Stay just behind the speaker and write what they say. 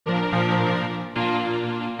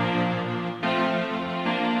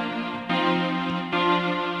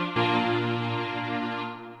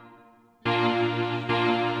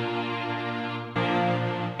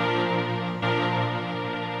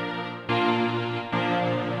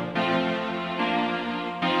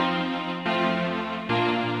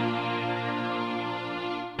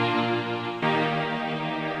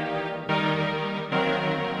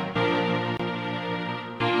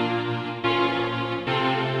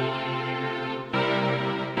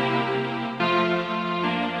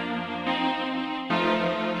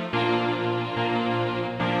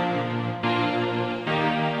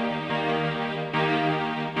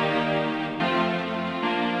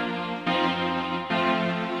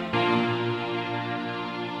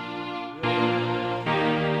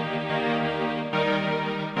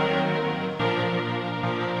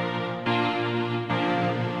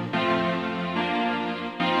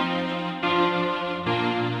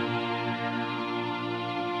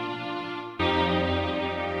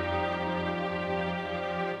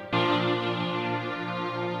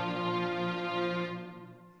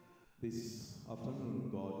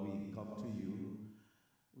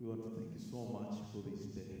Lord, thank you so much for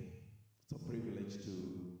this day. It's a privilege to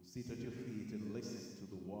sit at your feet and listen to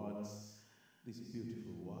the words, these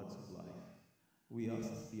beautiful words of life. We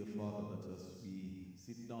ask, dear Father, that as we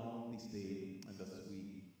sit down this day and as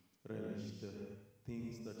we relish the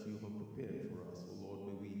things that you have prepared for us, oh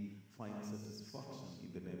Lord, may we find satisfaction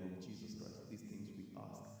in the name of Jesus Christ. These things we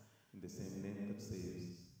ask in the same name that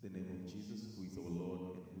saves, the name of Jesus, who is our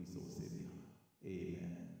Lord and who is our Savior.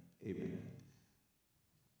 Amen. Amen.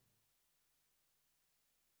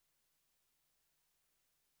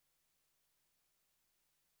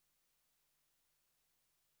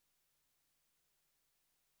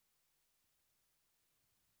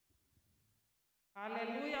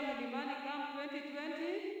 Hallelujah, Milimani Camp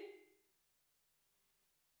 2020.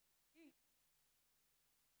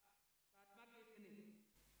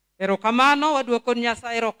 Erokamano, waduoko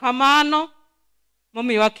Nyasaye erokamano,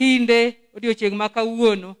 momiyo kinde odiochieng' ma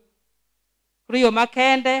kawuono. Krio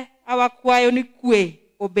makende awakwayo ni kwe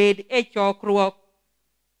obed e chokruok.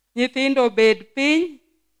 Nyithindo obed piny,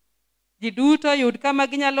 ji duto yud kama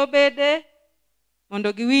ginyalo bede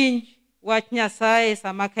mondo giwinj wach Nyasaye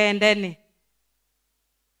sama kende ni.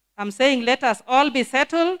 I'm saying let us all be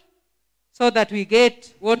settled so that we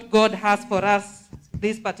get what God has for us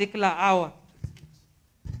this particular hour.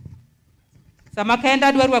 Sama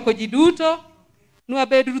kenda dwa rwako ji duto,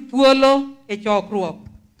 nwabedu thuolo e chokruok.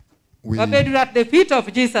 Wabedu at the feet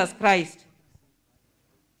of Jesus Christ.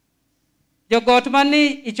 Jogot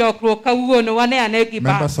mani i chokruok kawuono wane ane gi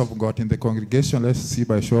ba. Members of God in the congregation, let's see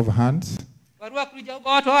by show of hands. Warwakru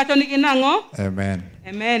jogot wawacho ni ginang'o? Amen.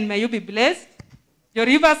 Amen. May you be blessed. Your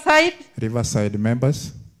Riverside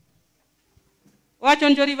members. Watch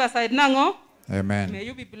on your Riverside nango. Amen. May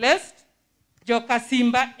you be blessed. Jo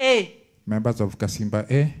Kasimba A. Members of Kasimba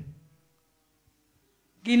A.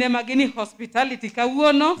 Gine magini hospitality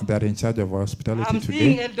kawuono. They are in charge of hospitality I'm today.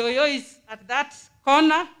 seeing Eldoyo is at that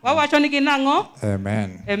corner. Wawacho ni ginango.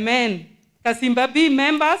 Amen. Amen. Kasimba B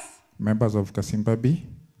members. Members of Kasimba B.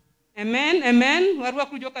 Amen. Amen.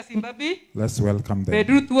 Warwakru jo Kasimba B. Let's welcome them.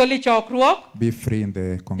 Bedru thuoli chokruok. Be free in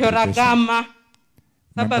the congregation. Joragama.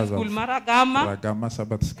 Sabbath School Maragama. Ragama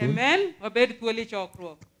Sabbath School. Amen. Wabed thuoli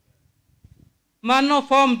chokruok. Mano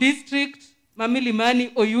form district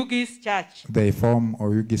Milimani Oyugis Church. They form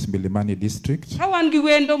Oyugis Milimani district. Kawan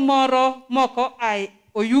giwendo moro moko ai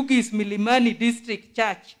Oyugis Milimani district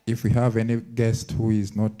church. If we have any guest who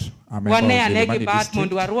is not a member of Milimani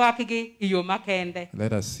district,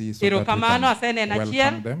 let us see so that we can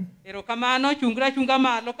welcome them.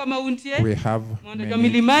 We have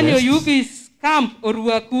Milimani Oyugis camp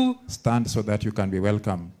oruaku. Stand so that you can be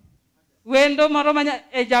welcome. Wendo moro manya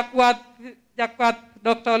jakwat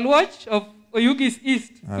Dr. Luoch of Oyugis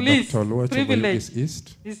East. Please, Dr. Luoch privilege of Oyugis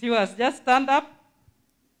East. is yours. Just stand up.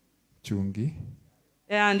 Chungi.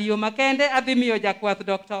 And yo makende adhimiyo jakwath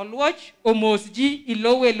Dr. Luoch omosji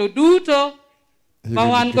ilowelo duto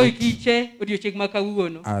mawan go ikiche odiochieng' ma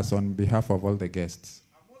kawuono. As on behalf of all the guests.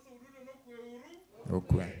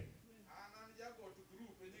 Okay.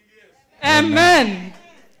 Amen.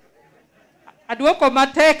 Adwoko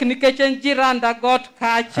matek nikech en jiranda got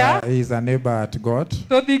kacha. He is a neighbor at God.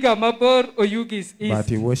 Todhiga mabor Oyugis East. But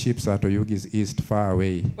he worships at Oyugis East, far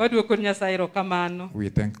away. Wadwoko Nyasaye erokamano. We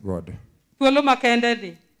thank God. Thuolo makende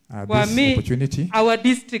ni. This opportunity, our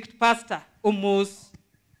district pastor almost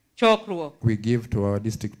chokruok. We give to our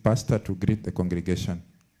district pastor to greet the congregation.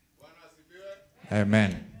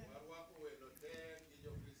 Amen.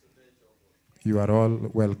 You are all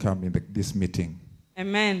welcome in this meeting.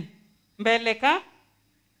 Amen. Mbeleka,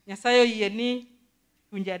 Nyasayo yeni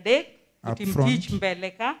unjadek, utimteach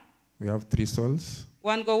mbeleka. We have 3 souls.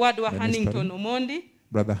 One go wadwa Hannington Omondi.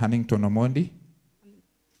 Brother Hannington Omondi.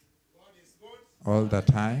 All the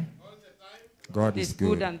time. God is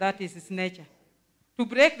good. And that is his nature. To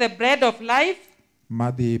break the bread of life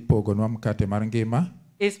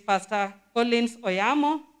is Pastor Collins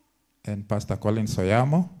Oyamo and Pastor Collins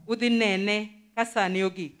Oyamo. Udinene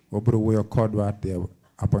kasaniogi. Obruwo kodwa at the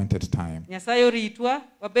appointed time. Nyasaye ritwa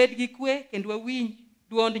wabed gi kwe kendo wawinj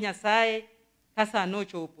duond Nyasaye kasano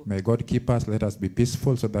chopo. May God keep us. Let us be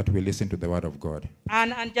peaceful so that we listen to the word of God.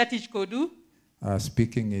 And jatich kodu.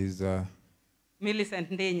 Speaking is Millicent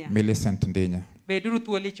Ndenya. Bedru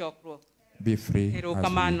thuoli chokruok. Be free as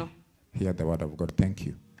we hear the word of God. Thank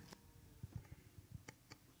you.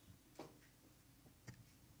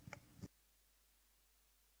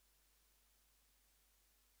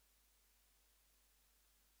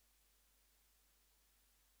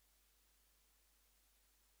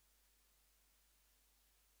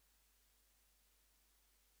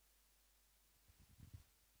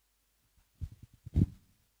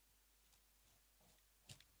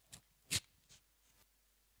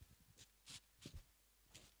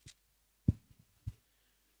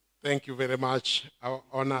 Thank you very much. Our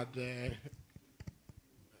honored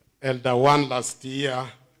Elder One last year.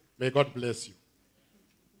 May God bless you.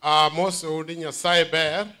 Moso di Nyasaye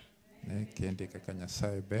ber. Ne kendi kaka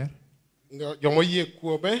Nyasaye ber. Jomo yie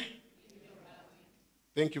kuobe.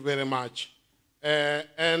 Thank you very much.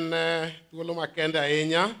 And tuolo makende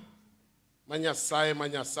ahinya. Manyasaye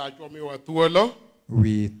manyasacho miwa tuolo.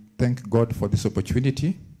 We thank God for this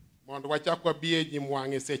opportunity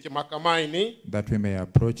that we may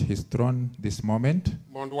approach his throne this moment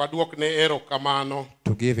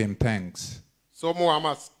to give him thanks.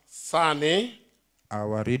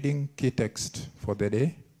 Our reading key text for the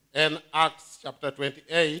day in Acts chapter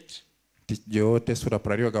 28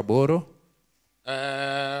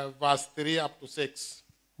 verse 3 up to 6.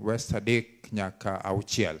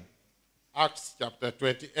 Acts chapter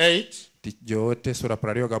 28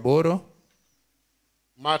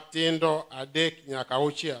 Matindo adek nyaka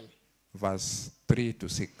auchiel. Verse 3 to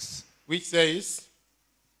 6. Which says,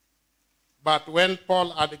 but when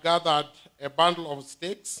Paul had gathered a bundle of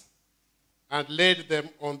sticks and laid them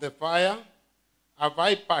on the fire, a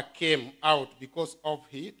viper came out because of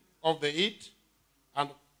the heat and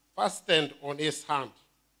fastened on his hand.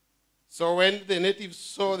 So when the natives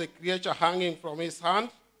saw the creature hanging from his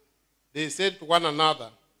hand, they said to one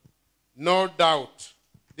another, no doubt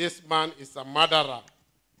this man is a murderer,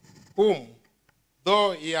 whom,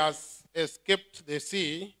 though he has escaped the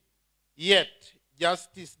sea, yet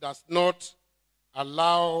justice does not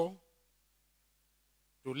allow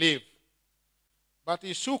to live. But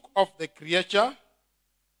he shook off the creature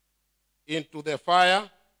into the fire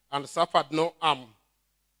and suffered no harm.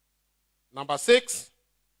 Number 6,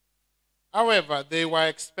 however, they were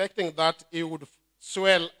expecting that he would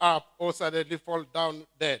swell up or suddenly fall down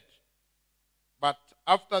dead. But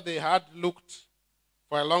after they had looked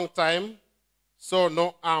for a long time, so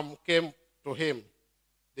no harm came to him,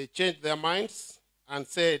 they changed their minds and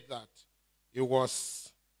said that he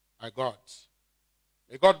was a god.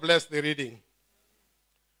 May God bless the reading.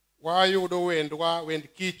 Why you do when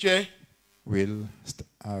kiche? We'll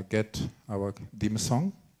get our theme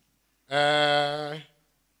song.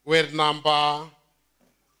 With number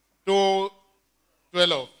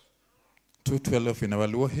 212. 212 in our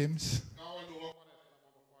lower hymns.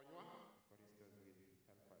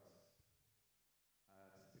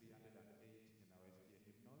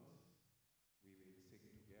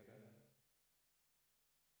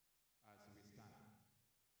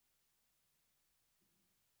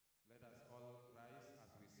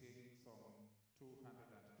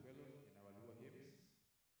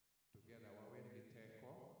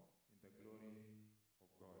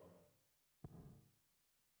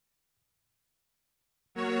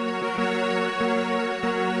 Together,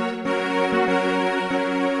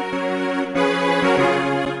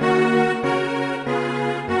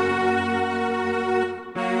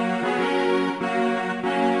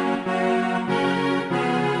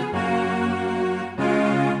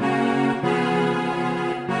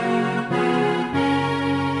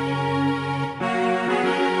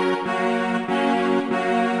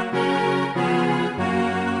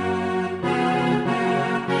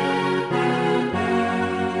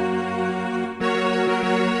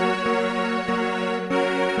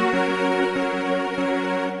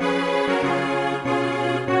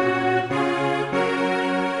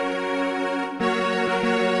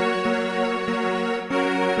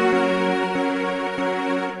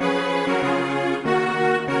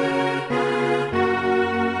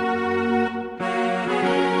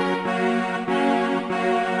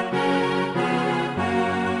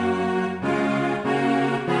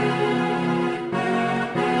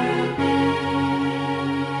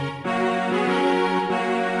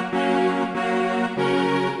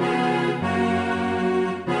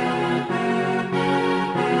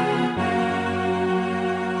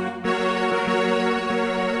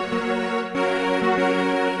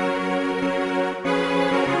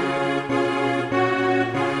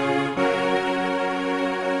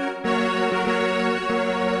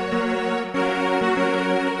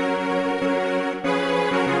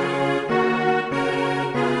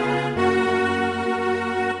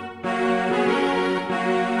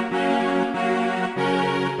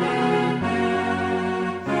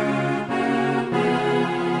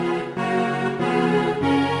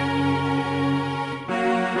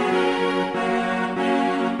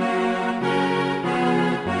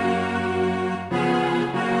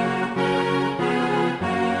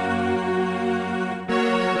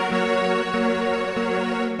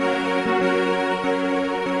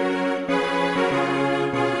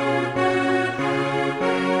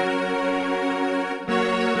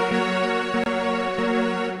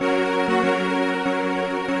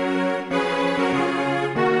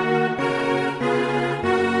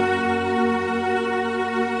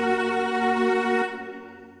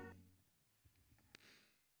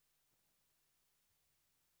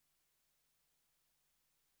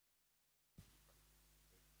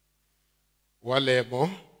 Walemo.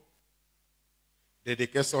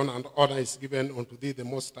 Dedication and honor is given unto thee, the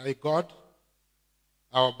Most High God,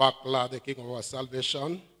 our buckler, the King of our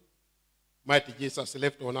salvation. Mighty Jesus,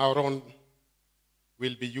 left on our own,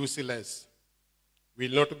 will be useless,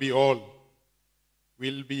 will not be all,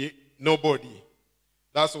 will be nobody.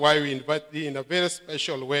 That's why we invite thee in a very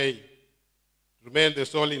special way to remain the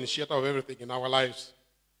sole initiator of everything in our lives.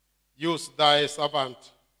 Use thy servant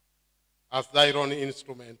as thy own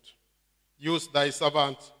instrument. Use thy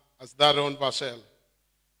servant as thy own vessel.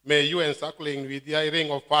 May you encircling with thy ring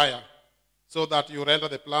of fire so that you render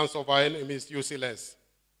the plans of our enemies useless.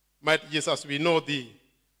 Mighty Jesus, we know thee,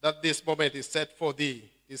 that this moment is set for thee,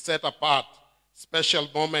 is set apart, special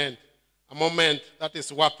moment, a moment that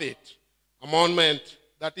is worth it, a moment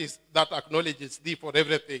that acknowledges thee for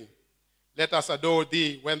everything. Let us adore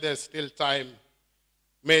thee when there's still time.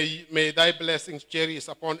 May thy blessings cherish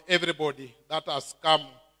upon everybody that has come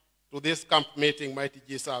to this camp meeting, mighty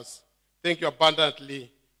Jesus. Thank you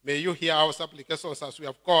abundantly. May you hear our supplications as we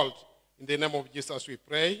have called. In the name of Jesus we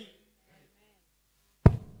pray.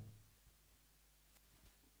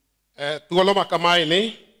 Tuolo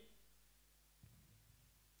makamaini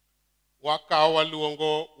wakawa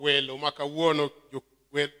luongo welo makawuono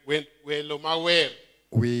welo mawer.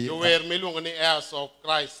 We heirs of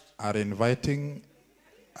Christ. Are inviting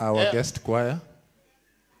our guest choir,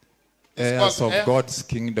 heirs of God's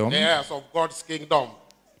kingdom, heirs of God's kingdom,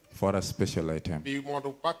 for a special item. We want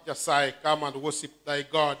to pack your side, come and worship thy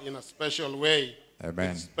God in a special way. Amen.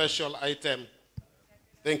 A special item.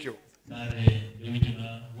 Thank you.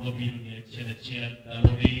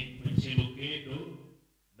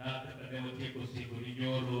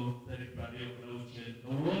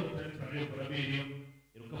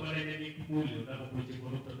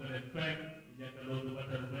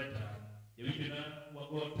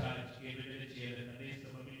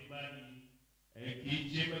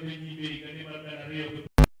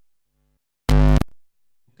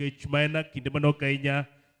 Maena kinde manok ahinya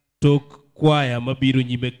tok kwaya mabiro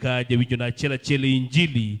nyime ka jawinjo na achiel achiel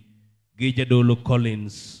injili gi jadolo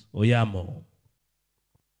Collins Oyamo.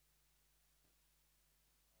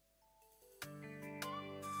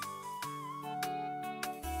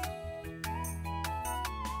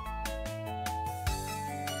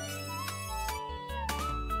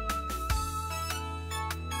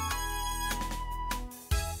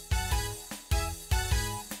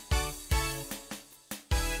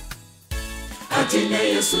 Atine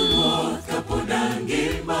Yesu Ruoth kapod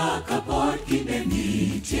angima kapod kinde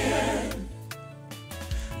nitie.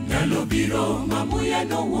 Nyalo biro ma muya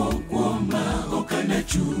nowuok kuoma ok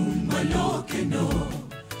anachung' malo kendo.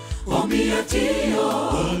 Omiyo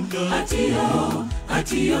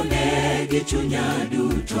atiyo ne gi chunya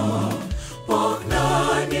duto. Pok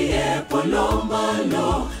nani e polo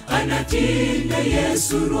malo anatine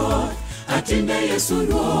Yesu Ruoth. Atine Yesu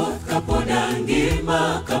Ruoth kapod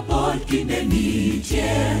angima kapod kinde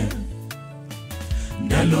nitie.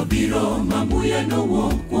 Ndalo biro ma muya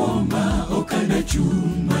nowuok kuoma ok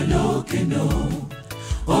anachung' malo kendo.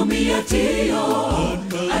 Omiyo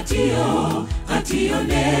atiyo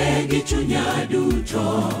ne gi chunya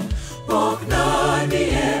duto. Pok nani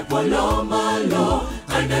e polo malo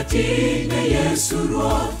anatine Yesu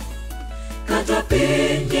Ruoth. Kata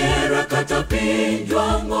piny nyera kata piny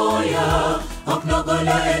jwang'oya ok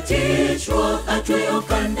nogola e tich Ruoth atweyo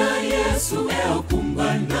kanda Yesu e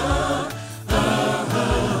okumbana.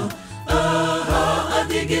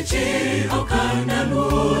 Adhi gi chir ok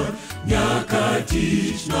analuor nyaka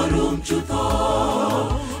tich norum chutho.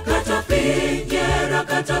 Kata piny nyera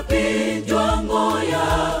kata piny jwang'oya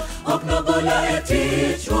ok nogola e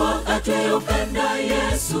tich Ruoth atweyo kanda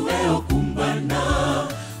Yesu e okumbana.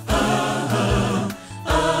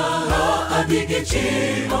 Adhi gi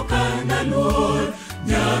chir ok analuor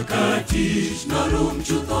nyaka tich norum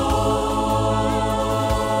chutho.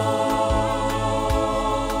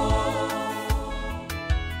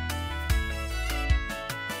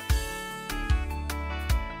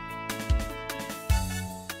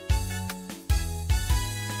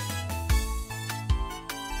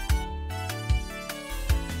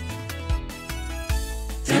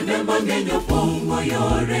 Tembe mang'eny opong'o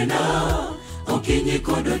yorena okinyi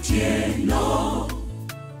kod otieno.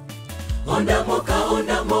 Ondamo ka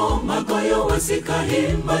ondamo magoyo wasika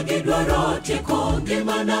himba gidwaro tieko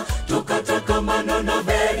ngimana. To kata kamano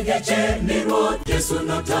naber gi chir ni Ruoth Yesu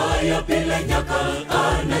notaya pile nyaka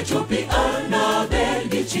anachopi anaber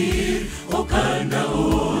gi chir ok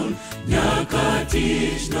anaol nyaka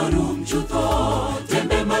tich norum chutho.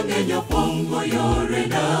 Tembe mang'eny opong'o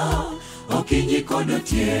yorena okinyi kod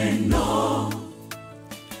otieno.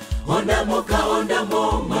 Ondamo ka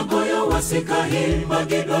ondamo magoyo masika hima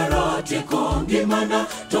gidwaro tieko ngimana,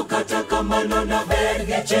 to kata kamano naber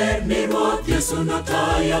gi cher ni Ruoth Yesu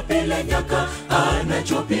notaya pile nyaka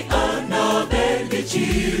anachopi anaber gi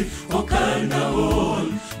chir, ok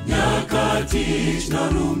anaol nyaka tich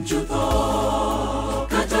norum chutho.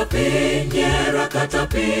 Kata piny nyiera kata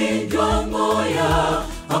piny jwang'oya,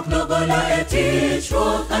 ok nogola e tich,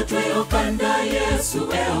 Ruoth atweyo kanda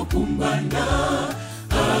Yesu e okumbana.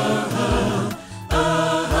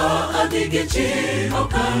 Adhi gi chir,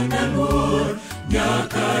 ok analuor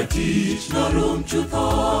nyaka tich norum chutho.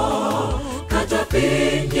 Kata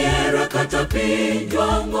piny nyiera kata piny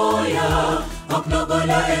jwang'oya, ok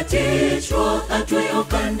nogola e tich, Ruoth atweyo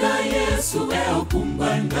kanda Yesu e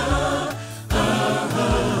okumbana.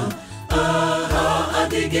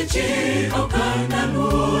 Adhi gi chir, ok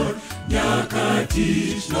analuor nyaka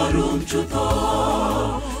tich norum chutho.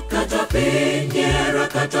 Kata piny nyiera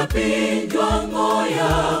kata piny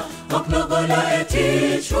jwang'oya, ok nogola e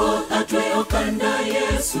tich, Ruoth atweyo kanda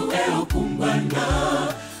Yesu e okumbana.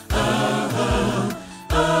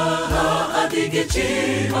 Adhi gi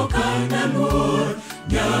chir, ok analuor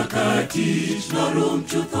nyaka tich norum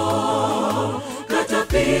chutho. Kata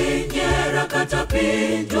piny nyiera kata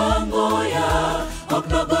piny jwang'oya, ok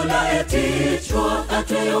nogola e tich, Ruoth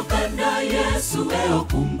atweyo kanda Yesu e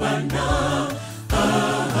okumbana.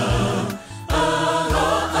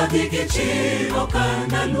 Adhi gi chir, ok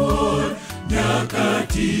analuor nyaka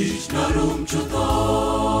tich norum chutho.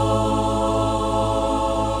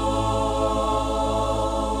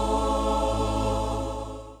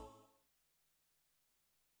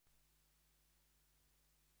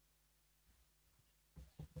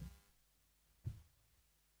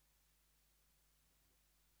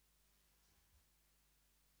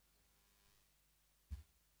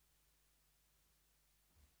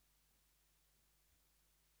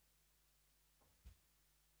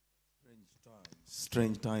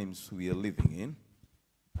 Strange times we are living in,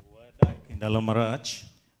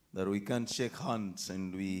 that we can't shake hands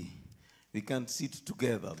and we can't sit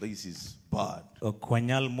together. This is bad. If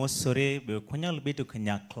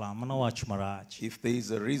there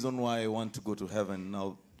is a reason why I want to go to heaven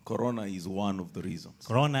now, Corona is one of the reasons.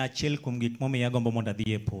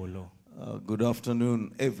 Good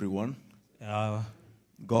afternoon, everyone.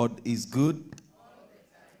 God is good,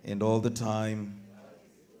 and all the time.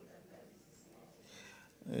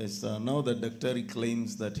 Yes, now that Daktari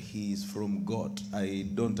claims that he is from God, I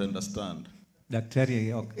don't understand. Because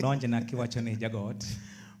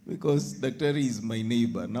Daktari is my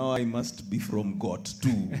neighbor. Now I must be from God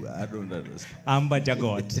too. I don't understand.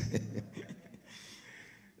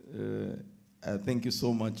 Thank you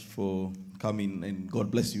so much for coming, and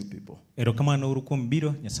God bless you people.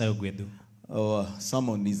 Our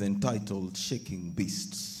sermon is entitled Shaking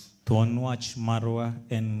Beasts.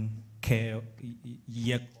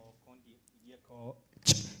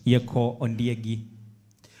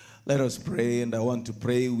 Let us pray, and I want to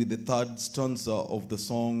pray with the third stanza of the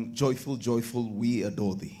song, Joyful, Joyful, We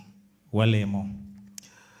Adore Thee.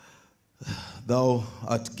 Thou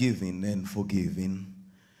art giving and forgiving,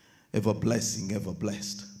 ever blessing, ever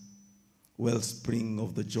blessed, wellspring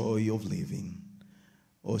of the joy of living,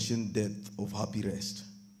 ocean depth of happy rest.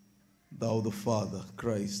 Thou the Father,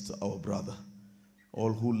 Christ our brother,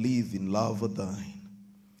 all who live in love are thine.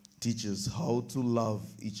 Teach us how to love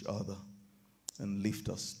each other and lift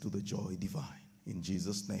us to the joy divine. In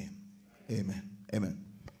Jesus' name, amen. Amen.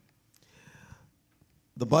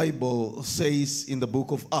 The Bible says in the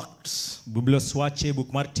book of Acts, verses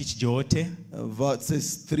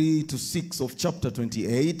 3 to 6 of chapter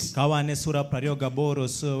 28. I want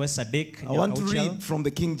to read from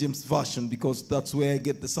the King James Version because that's where I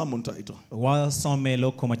get the sermon title.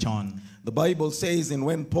 The Bible says, and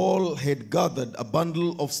when Paul had gathered a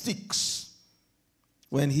bundle of sticks,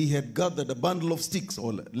 or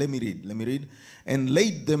let me read, and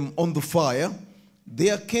laid them on the fire,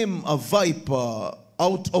 there came a viper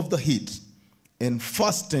out of the heat and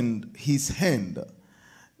fastened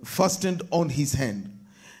on his hand.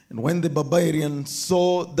 And when the barbarians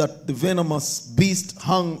saw that the venomous beast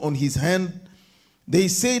hung on his hand, they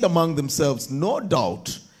said among themselves, no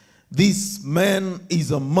doubt this man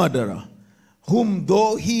is a murderer, whom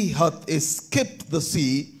though he hath escaped the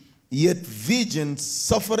sea, yet vengeance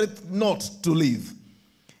suffereth not to live.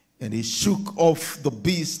 And he shook off the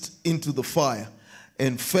beast into the fire,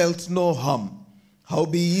 and felt no harm.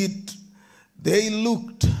 Howbeit, they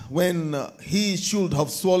looked when he should have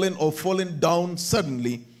swollen or fallen down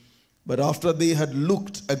suddenly, but after they had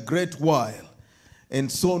looked a great while, and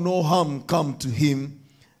saw no harm come to him,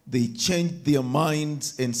 they changed their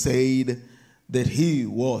minds and said that he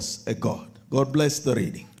was a god. God bless the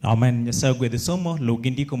reading. Amen.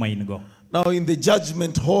 Now in the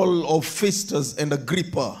judgment hall of Festus and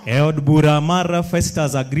Agrippa,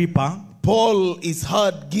 Paul is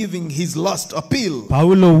heard giving his last appeal.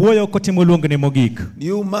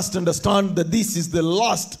 You must understand that this is the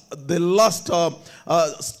last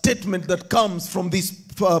statement that comes from this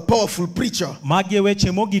powerful preacher. And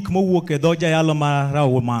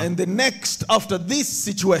the next after this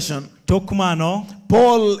situation,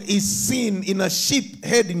 Paul is seen in a ship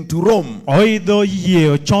heading to Rome. And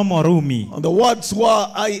the words were,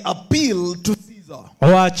 I appeal to Caesar.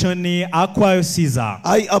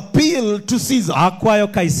 I appeal to Caesar.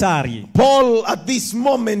 Paul at this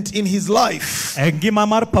moment in his life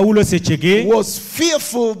was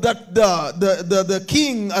fearful that the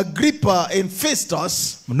king Agrippa and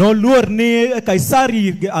Festus,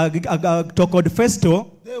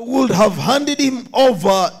 they would have handed him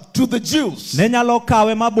over to the Jews. And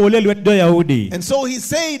so he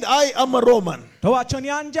said, I am a Roman.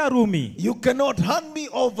 You cannot hand me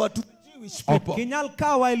over to the Jewish people.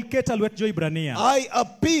 I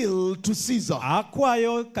appeal to Caesar.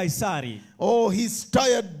 Oh, his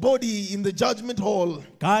tired body in the judgment hall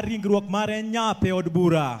had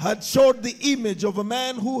showed the image of a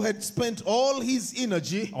man who had spent all his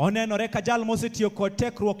energy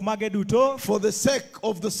for the sake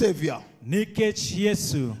of the Savior.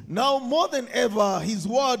 Now more than ever, his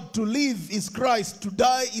word to live is Christ, to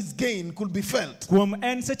die is gain could be felt.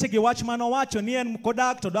 And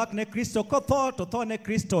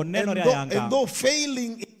though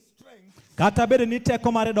failing in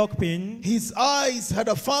his eyes had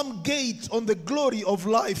a firm gate on the glory of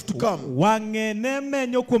life to come.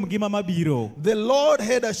 The Lord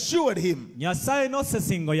had assured him, and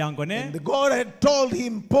the God had told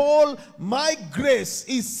him, Paul, my grace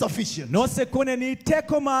is sufficient. Now this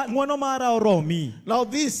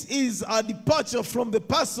is a departure from the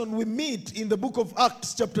person we meet in the book of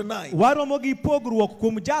Acts chapter 9. Paul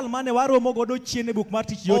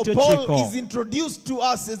is introduced to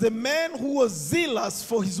us as a man who was zealous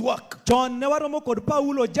for his work. The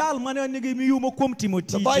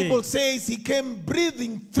Bible says he came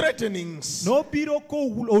breathing threatenings.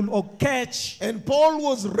 And Paul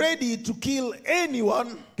was ready to kill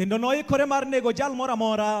anyone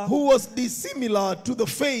who was dissimilar to the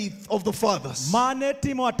faith of the fathers.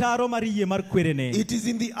 It is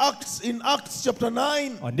in Acts chapter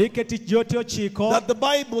 9 that the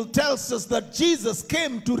Bible tells us that Jesus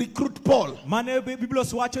came to recruit Paul. Now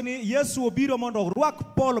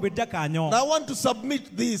I want to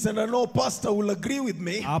submit this, and I know Pastor will agree with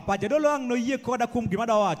me,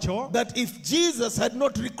 that if Jesus had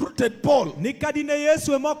not recruited Paul, then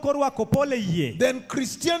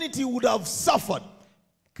Christianity would have suffered.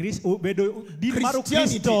 It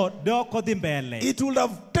would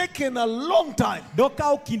have taken a long time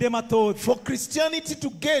for Christianity to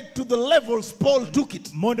get to the levels Paul took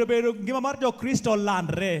it.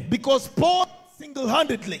 Because Paul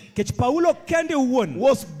single-handedly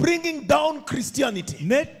was bringing down Christianity.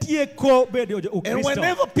 And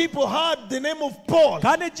whenever people heard the name of Paul,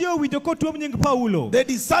 the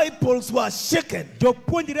disciples were shaken.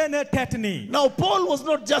 Now Paul was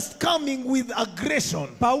not just coming with aggression,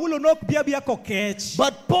 but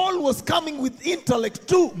Paul was coming with intellect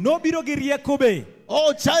too.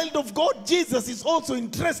 Oh, child of God, Jesus is also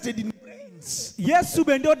interested in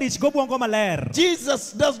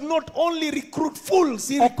Jesus does not only recruit fools,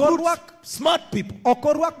 he recruits smart people. And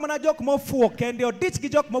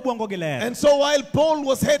so while Paul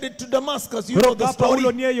was headed to Damascus, you know the story.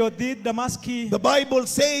 The Bible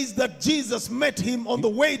says that Jesus met him on the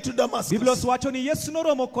way to Damascus.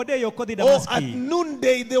 Oh, at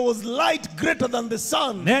noonday there was light greater than the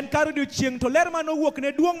sun. And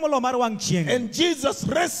Jesus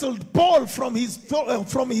wrestled Paul from his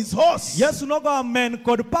horse. And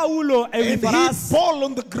hit Paul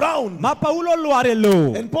on the ground.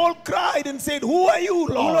 And Paul cried and said, who are you,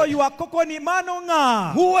 Lord?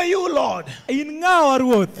 Who are you, Lord?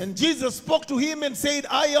 And Jesus spoke to him and said,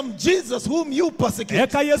 I am Jesus whom you persecute.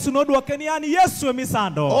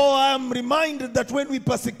 Oh, I am reminded that when we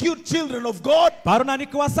persecute children of God,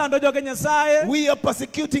 we are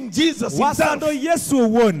persecuting Jesus himself.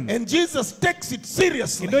 And Jesus takes it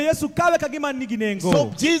seriously.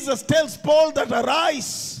 So Jesus tells Paul that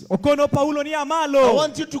arise. I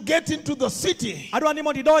want you to get into the city. I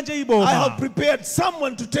have prepared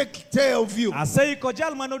someone to take care of you.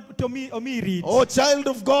 Oh, child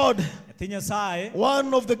of God,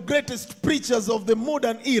 one of the greatest preachers of the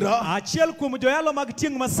modern era,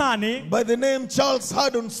 by the name Charles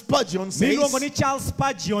Haddon Spurgeon, says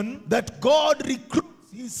that God recruits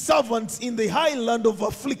his servants in the highland of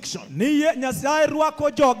affliction.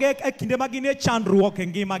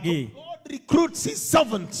 God recruits his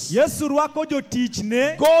servants.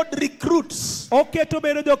 God recruits.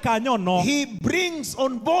 He brings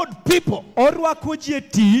on board people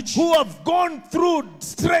who have gone through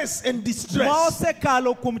stress and distress. These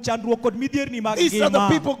are the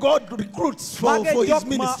people God recruits for his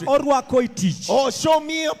ministry. Oh, show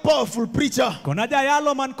me a powerful preacher.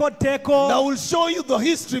 I will show you the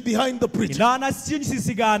history behind the preacher.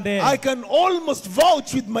 I can almost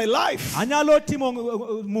vouch with my life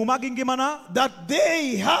that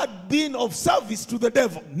they had been of service to the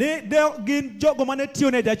devil. Let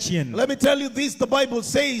me tell you this, the Bible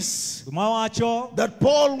says that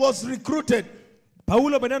Paul was recruited.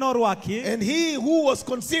 And he who was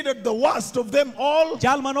considered the worst of them all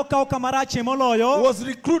was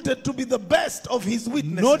recruited to be the best of his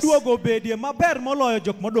witnesses.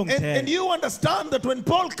 And you understand that when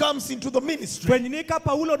Paul comes into the ministry, he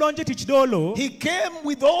came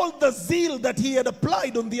with all the zeal that he had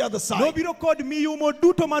applied on the other side.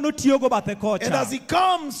 And as he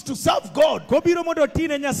comes to serve God,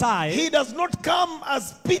 he does not come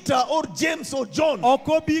as Peter or James or John.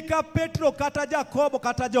 He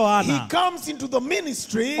comes into the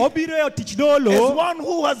ministry as one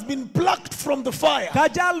who has been plucked from the fire.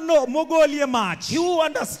 He who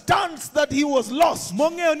understands that he was lost. Who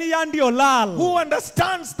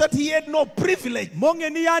understands that he had no privilege. Who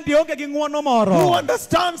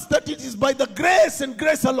understands that it is by the grace and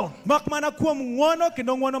grace alone. And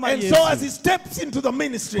so as he steps into the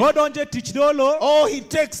ministry, oh, he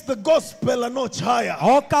takes the gospel a notch higher.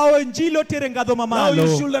 Now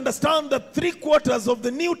you should understand that 3/4 of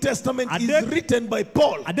the New Testament is written by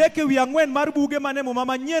Paul.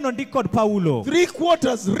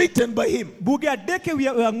 3/4 written by him.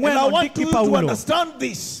 And I want you to understand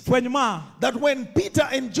this, that when Peter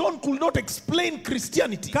and John could not explain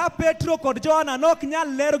Christianity,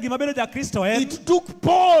 it took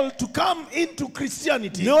Paul to come into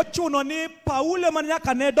Christianity and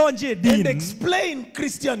explain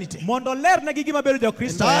Christianity. And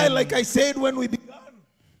I, like I said when we began,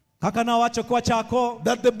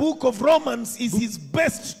 that the book of Romans is his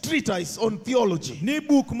best treatise on theology. And if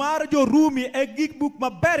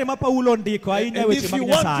you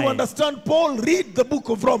want to understand Paul, read the book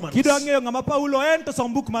of Romans.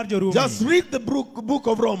 Just read the book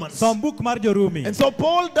of Romans. And so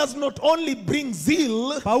Paul does not only bring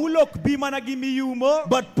zeal, but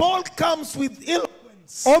Paul comes with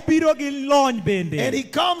eloquence. And he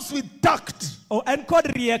comes with tact. He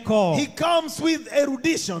comes with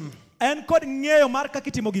erudition.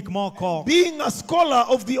 Being a scholar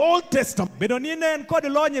of the Old Testament,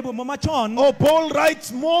 oh, Paul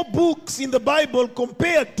writes more books in the Bible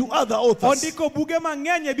compared to other authors.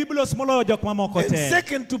 And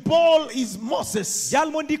second to Paul is Moses,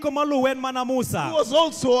 who was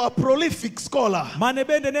also a prolific scholar. And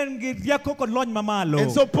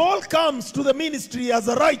so Paul comes to the ministry as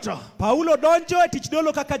a writer.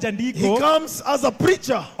 He comes as a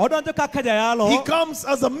preacher. He comes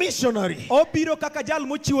as a missionary. And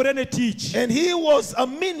he was a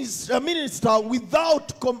minister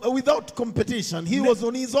without competition. He was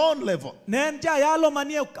on his own level. Now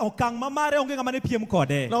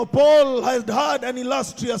Paul had an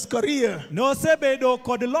illustrious career. When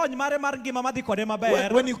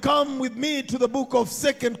you come with me to the book of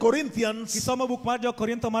 2 Corinthians,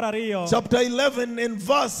 chapter 11 and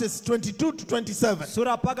verses 22 to 27.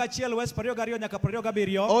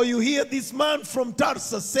 Oh, you hear this man from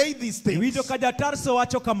Tarsus say these things.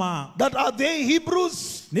 That are they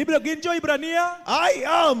Hebrews? I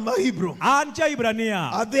am a Hebrew. Are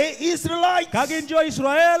they Israelites?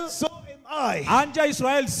 So am I.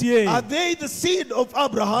 Are they the seed of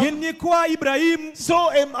Abraham?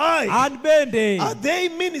 So am I. Are they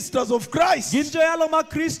ministers of Christ?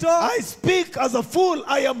 I speak as a fool,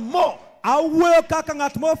 I am more.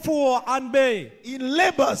 In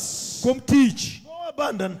labors,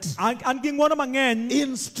 abundant,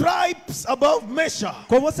 in stripes above measure,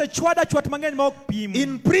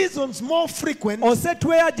 in prisons more frequent,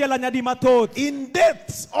 in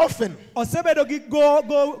deaths often.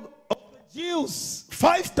 Jews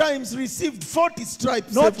 5 times received 40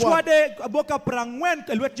 stripes.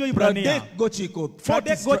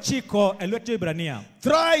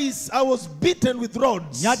 Thrice I was beaten with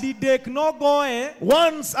rods. Nyadidek nogoe.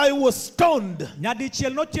 Once I was stoned.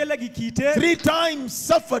 Nyadichiel nochiele gi kite. 3 times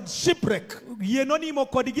suffered shipwreck. Yenonimo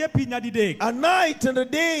kodgi pi nyadidek. A night and a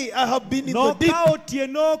day I have been in the deep.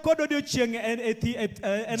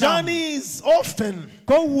 Journeys often.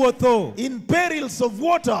 In perils of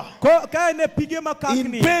water.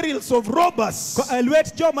 In perils of robbers.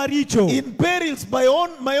 In perils by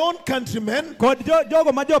my own countrymen.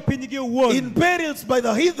 In perils by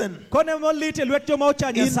the heathen. In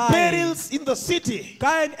perils in the city.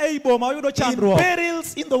 In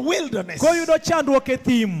perils in the wilderness.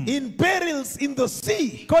 In perils in the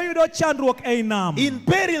sea. In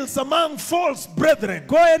perils among false brethren.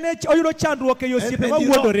 And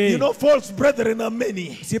you know false brethren are many.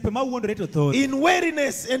 In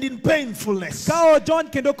weariness and in painfulness.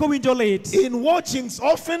 In watchings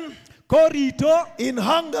often. In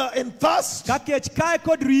hunger and thirst.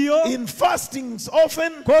 In fastings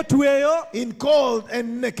often. In cold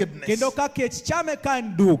and nakedness.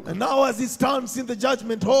 And now as he stands in the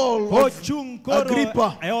judgment hall of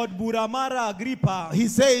Agrippa, he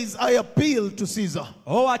says, I appeal to Caesar.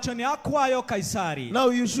 Now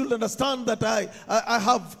you should understand that I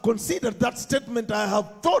have considered that statement. I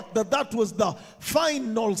have thought that that was the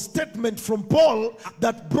final statement from Paul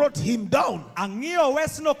that brought him down.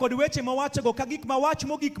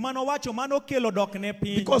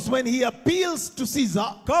 Because when he appeals to Caesar,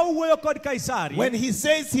 when he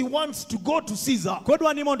says he wants to go to Caesar,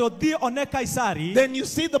 then you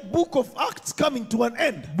see the book of Acts coming to an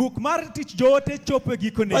end. By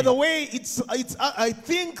the way, I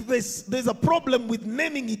think there's a problem with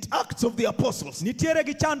naming it Acts of the Apostles.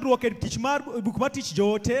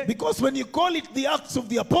 Because when you call it the Acts of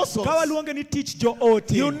the Apostles,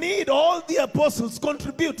 you need all the apostles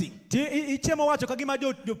contributing. But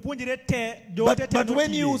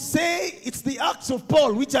when you say it's the Acts of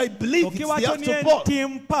Paul, which I believe it's the Acts of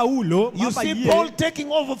Paul, you see Paul taking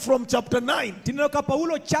over from chapter 9. And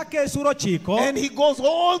he goes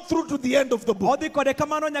all through to the end of the book.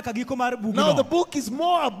 Now the book is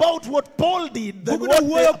more about what Paul did than what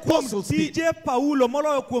the apostles did.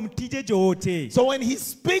 So when he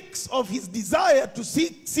speaks of his desire to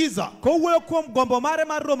see Caesar, I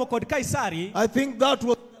think that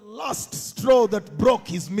was last straw that broke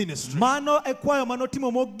his ministry. Oh,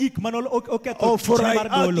 for I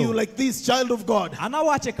argue like this, child of God,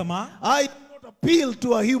 I do not appeal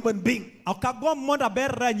to a human being. I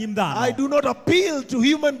do not appeal to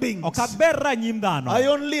human beings. I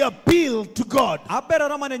only appeal to God.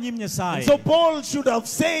 And so Paul should have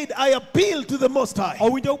said, I appeal to the Most High.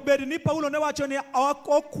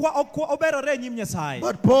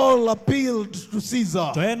 But Paul appealed to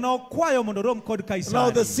Caesar. Now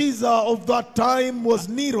the Caesar of that time was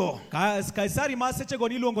Nero.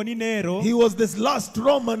 He was this last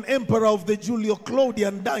Roman emperor of the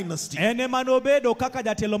Julio-Claudian dynasty.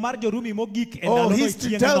 Oh,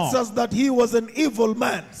 history tells us that he was an evil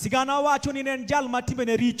man. He was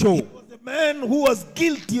a man who was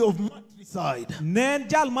guilty of matricide.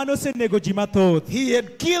 He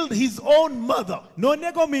had killed his own mother.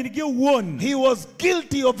 He was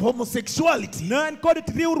guilty of homosexuality.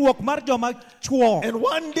 And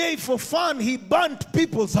one day for fun he burnt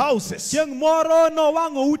people's houses. And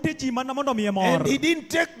he didn't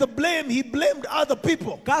take the blame, he blamed other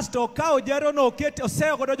people. And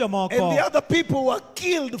the other people were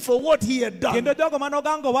killed for what he had done.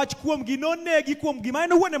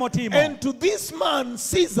 And to this man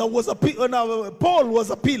Caesar was Paul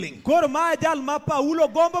was appealing. Oh,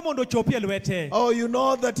 you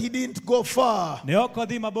know that he didn't go far.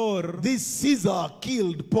 This Caesar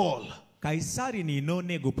killed Paul.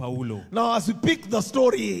 Now as we pick the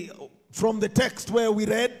story from the text where we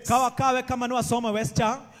read,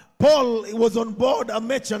 Paul was on board a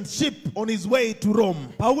merchant ship on his way to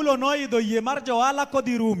Rome. A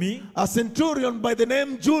centurion by the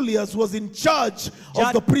name Julius was in charge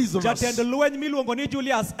of the prisoners.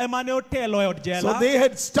 So they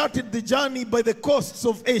had started the journey by the coasts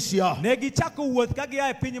of Asia.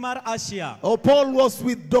 Oh, Paul was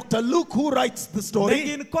with Dr. Luke, who writes the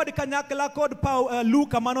story,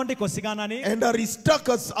 and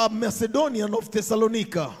Aristarchus, a Macedonian of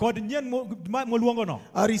Thessalonica.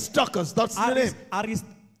 Aristarchus, that's the name.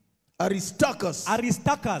 Aristarchus.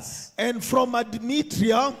 And from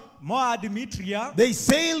Admitria, they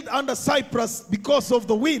sailed under Cyprus because of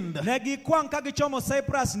the wind. And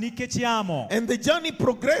the journey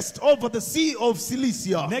progressed over the Sea of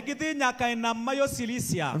Cilicia.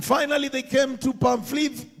 And finally they came to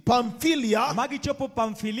Pamphylia,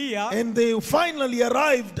 and they finally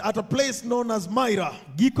arrived at a place known as Myra.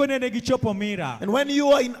 And when you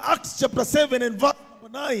are in Acts chapter 7 and verse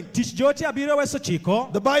 9.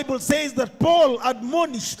 The Bible says that Paul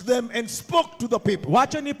admonished them and spoke to the people.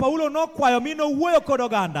 That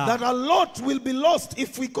a lot will be lost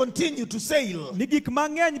if we continue to sail.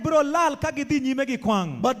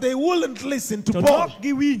 But they wouldn't listen to Paul.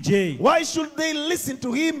 Why should they listen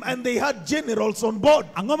to him and they had generals on board?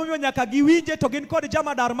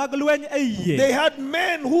 They had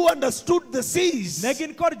men who understood the seas. They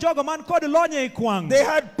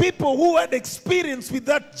had people who had experience with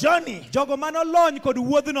that journey.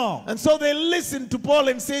 And so they listened to Paul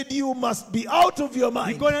and said, you must be out of your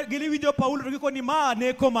mind.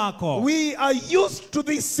 We are used to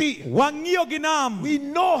this sea. We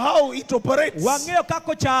know how it operates.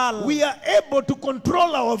 We are able to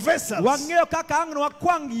control our vessels. We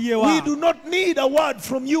do not need a word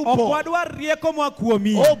from you, Paul.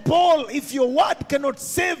 Oh, Paul, if your word cannot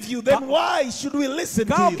save you, then why should we listen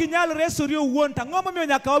to you?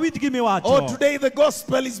 Oh, today the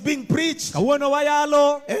gospel is being preached.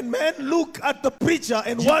 And men look at the preacher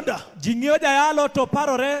and wonder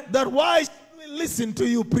that why listen to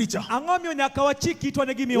you, preacher? Why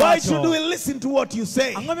should we listen to what you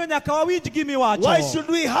say? Why should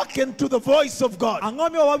we hearken to the voice of God?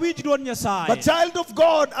 But child of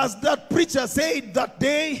God, as that preacher said that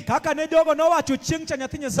day, that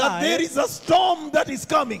there is a storm that is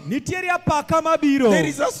coming. There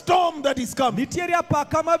is a storm that is coming.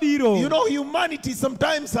 You know, humanity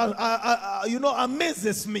sometimes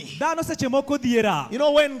amazes me. You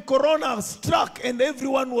know, when Corona struck and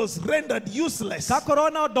everyone was rendered useless, and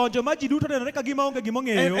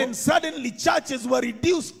suddenly churches were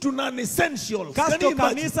reduced to non-essentials. Can you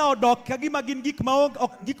imagine?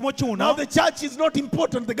 Now the church is not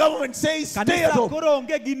important. The government says stay at home. Oh,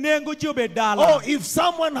 if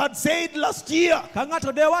someone had said last year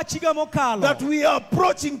that we are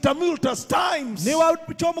approaching tumultuous times, how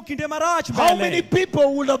many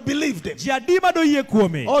people would have believed him?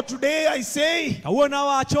 Oh, today I say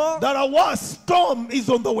that a worse storm is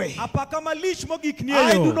on the way.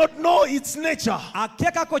 I do not know its nature. I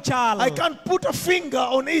can't put a finger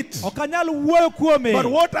on it. But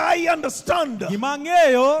what I understand,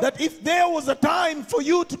 that if there was a time for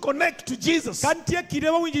you to connect to Jesus,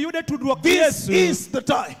 this is the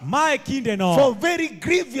time. For very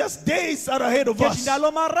grievous days are ahead of us.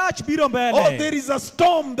 Oh, there is a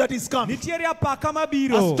storm that is coming.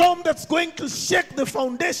 A storm that's going to shake the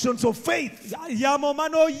foundations of faith.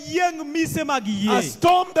 A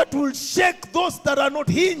storm that will shake those that are not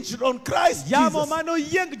hinged on Christ Jesus. A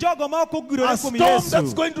storm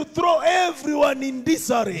that's going to throw everyone in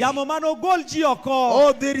disarray.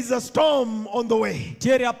 Oh, there is a storm on the way.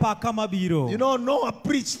 You know, Noah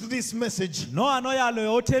preached this message.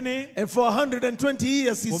 And for 120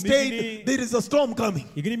 years he stayed, there is a storm coming.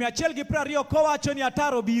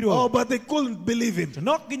 Oh, but they couldn't believe him.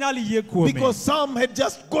 Because some had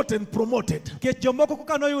just gotten promoted.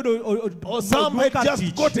 Or some had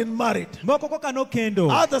just gotten married.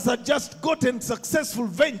 Others had just gotten successful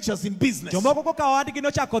ventures in business.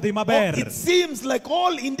 It seems like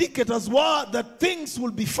all indicators were that things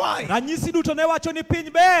will be fine.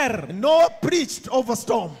 Noah preached over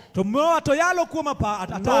storm. No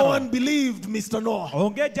one believed Mr. Noah.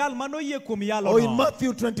 Oh, in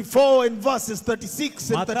Matthew 24 and verses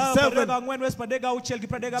 36 and 37,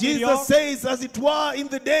 Jesus says, as it were in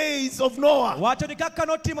the days of Noah, as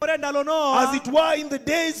it were in the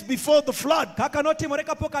days before the flood,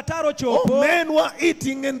 oh, men were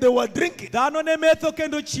eating and they were drinking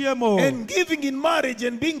and giving in marriage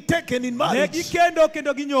and being taken in marriage.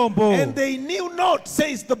 And they knew not,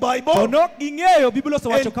 says the Bible, until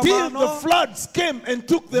the floods came and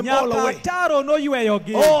took them all away.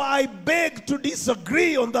 Oh, I beg to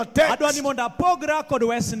disagree on that text,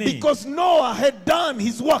 because Noah had done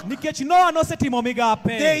his work. They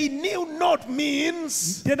knew not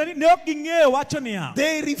means they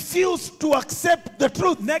refused to accept the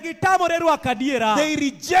truth. They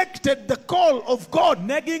rejected the call of God.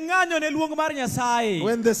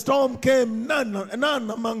 When the storm came,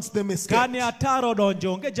 none amongst them escaped.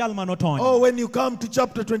 Oh, when you come to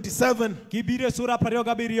chapter 27,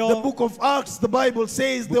 the book of Acts, the Bible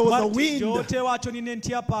says there was a wind.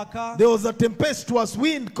 There was a tempestuous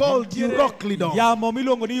wind called Euroclydon.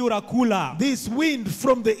 This wind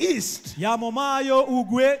from the east,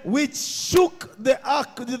 which shook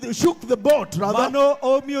the boat, rather.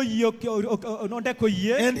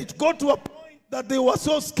 And it got to a point that they were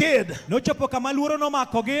so scared. The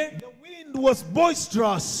wind was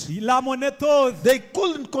boisterous. They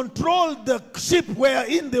couldn't control the ship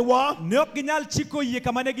wherein they were. And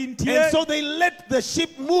so they let the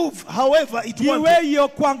ship move however it wanted.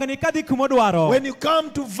 When you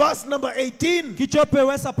come to verse number 18,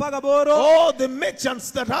 all the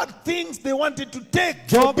merchants that had things they wanted to take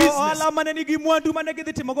for business,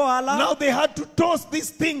 now they had to toss these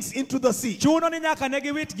things into the sea.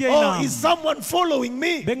 Oh, is someone following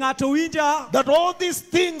me? That all these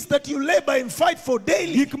things that you labor and fight for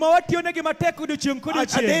daily, a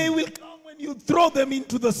day will come when you throw them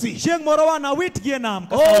into the sea.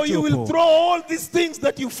 Oh, you will throw all these things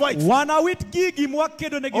that you fight for. All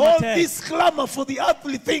this clamor for the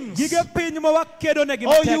earthly things.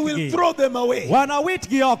 Oh, you will throw them away.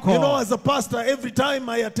 You know, as a pastor, every time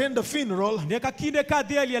I attend a funeral, and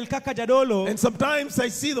sometimes I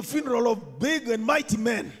see the funeral of big and mighty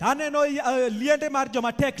men, I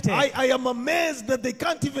am amazed that they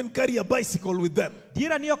can't even carry a bicycle with them. They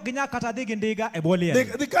can't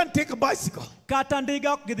take a bicycle. They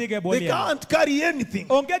can't carry anything.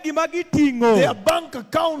 Their bank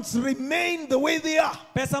accounts remain the way they are.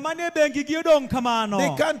 They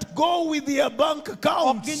can't go with their bank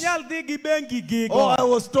accounts. Oh, I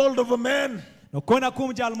was told of a man who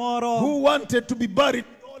wanted to be buried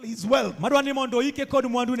his wealth. He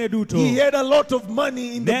had a lot of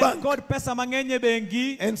money in the bank.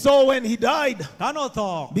 And so when he died,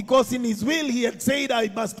 because in his will he had said, I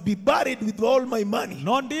must be buried with all my money.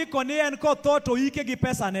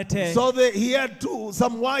 So he had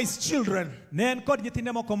some wise children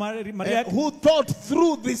who thought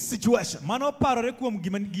through this situation.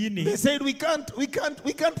 They said, we can't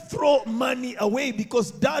throw money away because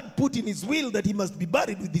dad put in his will that he must be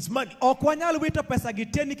buried with this money. And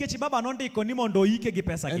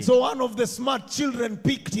so one of the smart children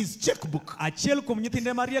picked his checkbook.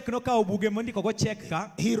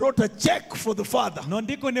 He wrote a check for the father. And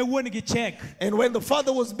when the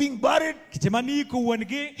father was being buried,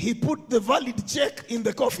 he put the valid check in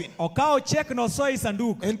the coffin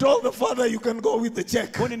and told the father, you can go with the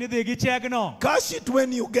check. Cash it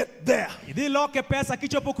when you get there.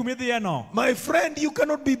 My friend, you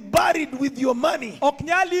cannot be buried with your money.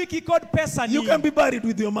 You can be buried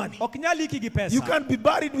with your money. You can't be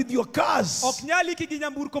buried with your cars. You can't be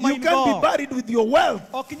buried with your wealth.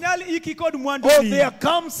 Oh, there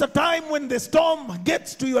comes a time when the storm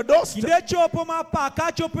gets to your doorstep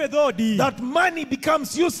that money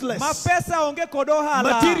becomes useless.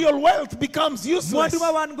 Material wealth becomes useless.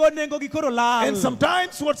 And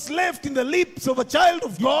sometimes what's left in the lips of a child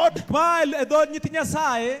of God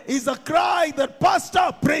is a cry that,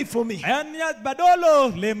 Pastor, pray for me.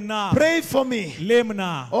 Pray for me.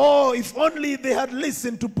 Oh, if only they had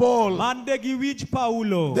listened to Paul,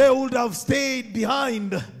 they would have stayed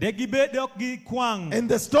behind and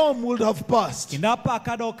the storm would have passed.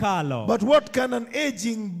 But what can an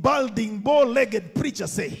aging, balding, bow-legged preacher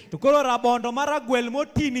say? You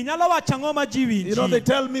know, they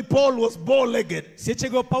tell me Paul was bow-legged.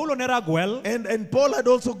 And Paul had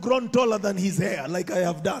also grown taller than his hair, like I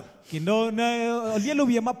have done.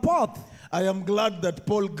 I am glad that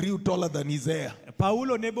Paul grew taller than his hair,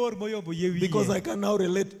 because I can now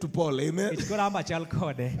relate to Paul. Amen.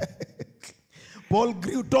 Paul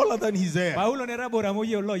grew taller than his hair,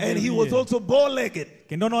 and he was also bow-legged.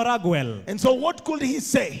 And so what could he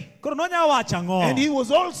say? And he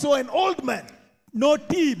was also an old man.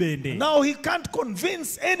 Now he can't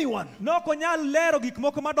convince anyone. But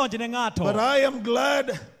I am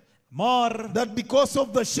glad that because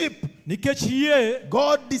of the ship,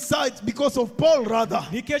 God decides, because of Paul rather,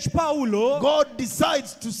 God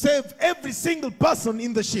decides to save every single person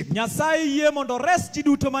in the ship.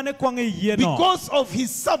 Because of his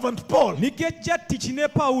servant Paul.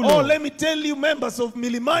 Oh, let me tell you, members of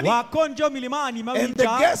Milimani and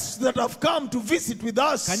the guests that have come to visit with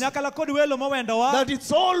us, that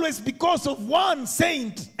it's always because of one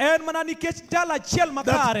saint that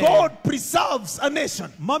God preserves a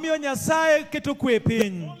nation. Only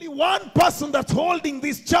one person that's holding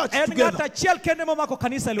this church together.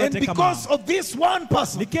 And because of this one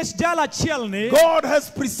person, God has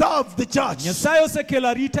preserved the church. He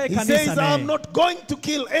says, I'm not going to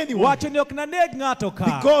kill anyone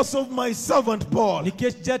because of my servant Paul. Oh,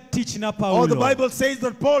 the Bible says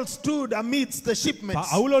that Paul stood amidst the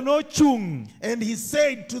shipmates and he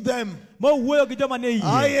said to them,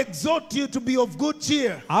 I exhort you to be of good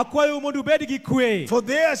cheer, for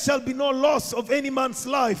there shall be no loss of any man's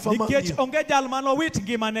life among among you.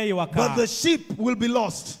 But the sheep will be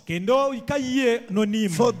lost.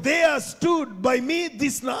 For there stood by me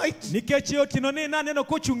this night the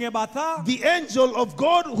angel of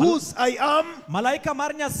God whose I am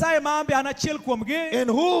and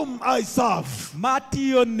whom I serve.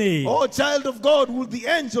 Oh, child of God, will the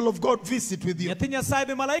angel of God visit with you?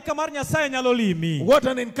 What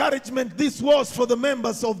an encouragement this was for the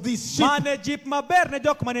members of this ship, that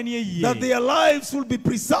their lives will be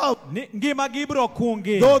preserved,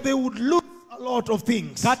 though they would lose a lot of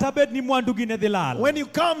things. When you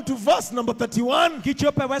come to verse number 31,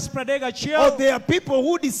 there are people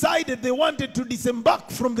who decided they wanted to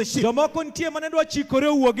disembark from the ship. And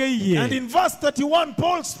in verse 31,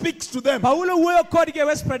 Paul speaks to them.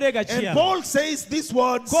 And Paul says these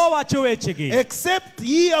words, except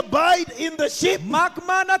ye abide in the ship,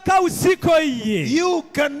 you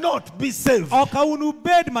cannot be saved.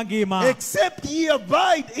 Except ye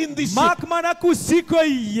abide in the ship.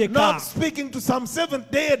 Now I'm speaking to some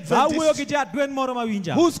Seventh-day Adventists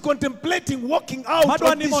who's contemplating walking out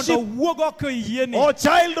of this ship. Oh,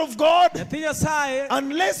 child of God,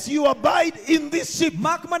 unless you abide in this ship, you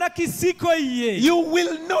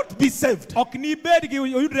will not be saved. Oh,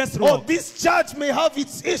 this church may have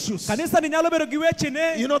its issues. You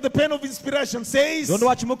know, the pen of inspiration says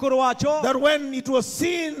that when it was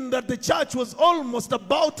seen that the church was almost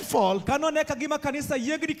about to fall, but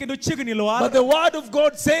the word of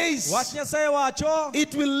God says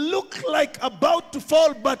it will look like about to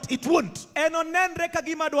fall, but it won't.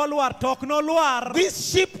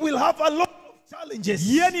 This ship will have a lot of challenges.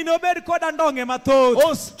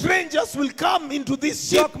 Oh, strangers will come into this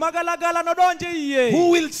ship who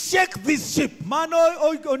will shake this ship.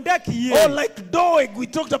 Oh, like Doeg, we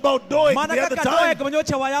talked about Doeg the other time. We'll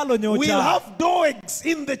have Doegs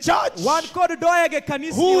in the church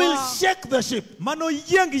who will shake the ship.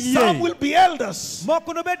 Some will be elders.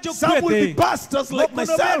 Some will be pastors like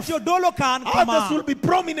myself. Others will be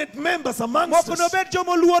prominent members amongst us.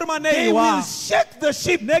 They will shake the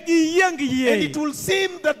ship. And it will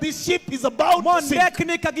seem that this ship is about to sink.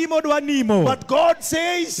 But God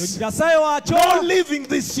says, no leaving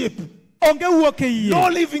this ship. No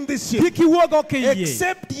leaving this ship.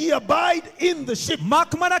 Except ye abide in the ship,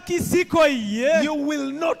 you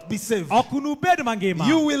will not be saved.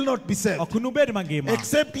 You will not be saved.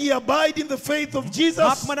 Except ye abide in the faith of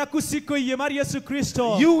Jesus,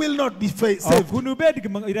 you will not be saved.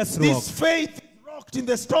 This faith in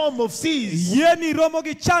the storm of seas,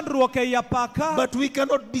 but we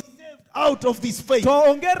cannot be saved out of this faith.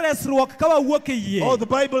 Oh, the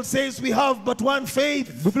Bible says we have but one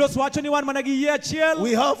faith.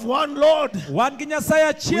 We have one Lord. We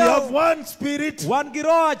have one Spirit. And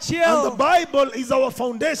the Bible is our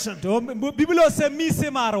foundation. Our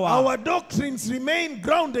doctrines remain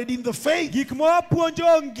grounded in the faith.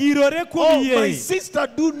 Oh, my sister,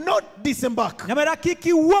 do not disembark.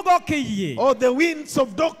 Oh, the winds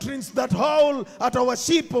of doctrines that howl at our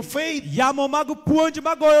ship of faith may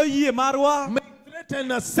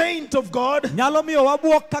threaten a saint of God. But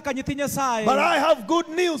I have good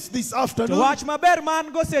news this afternoon,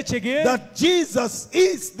 that Jesus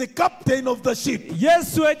is the captain of the ship.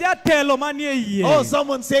 Oh,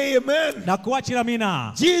 someone say amen.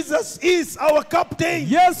 Jesus is our captain.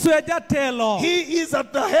 He is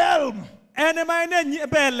at the helm.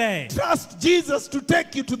 Trust Jesus to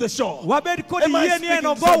take you to the shore. Am I speaking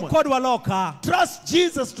to someone? Trust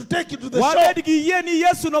Jesus to take you to the shore.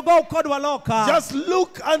 Just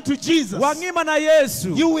look unto Jesus.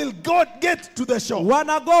 You will get to the shore.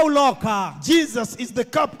 Jesus is the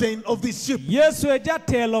captain of this ship.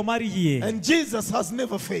 And Jesus has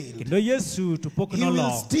never failed. He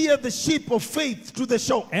will steer the ship of faith to the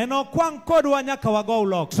shore.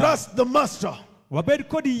 Trust the master.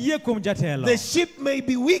 The ship may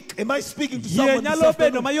be weak. Am I speaking to someone this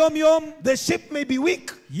afternoon? The ship may be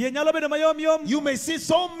weak. You may see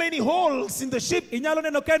so many holes in the ship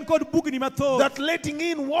that letting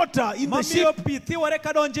in water in the ship. But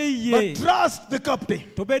trust the captain.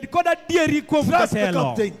 Trust the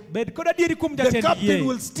captain. The captain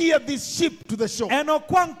will steer this ship to the shore.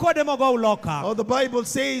 Oh, the Bible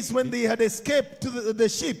says when they had escaped to the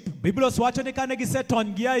ship,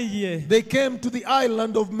 they came to the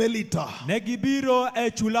island of Melita.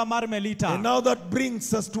 And now that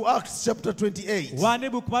brings us to Acts chapter 28.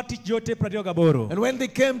 And when they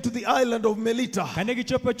came to the island of Melita,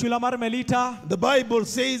 the Bible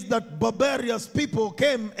says that barbarous people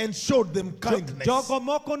came and showed them kindness.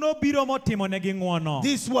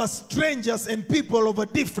 These were strangers and people of a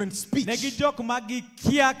different speech.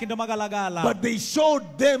 But they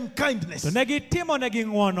showed them kindness.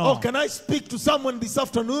 Oh, can I speak to someone this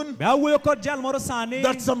afternoon?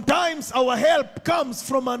 That sometimes our help comes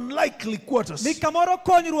from unlikely quarters.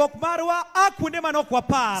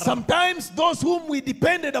 Sometimes those whom we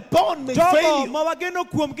depended upon may fail you.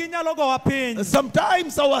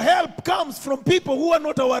 Sometimes our help comes from people who are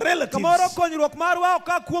not our relatives.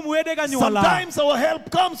 Sometimes our help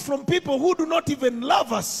comes from people who do not even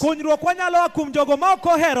love us. Our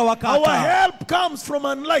help comes from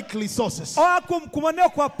unlikely sources.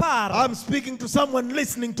 I'm speaking to someone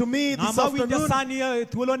listening to me this afternoon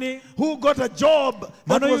who got a job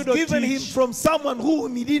that was given him from someone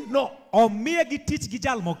whom he didn't know.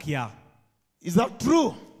 Is that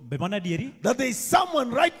true? That there is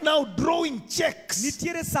someone right now drawing checks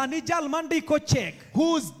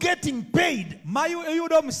who's getting paid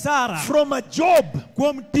from a job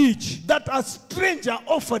that a stranger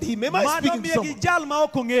offered him. Am I speaking to someone?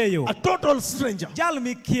 A total stranger.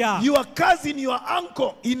 Your cousin, your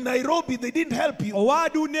uncle in Nairobi, they didn't help you. Or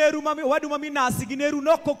you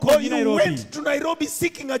went to Nairobi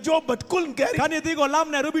seeking a job but couldn't get it.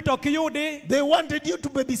 They wanted you to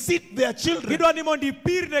babysit their children.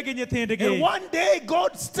 And one day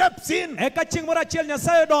God steps in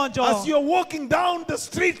as you're walking down the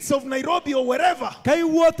streets of Nairobi or wherever, and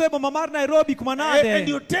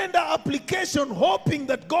you tender application hoping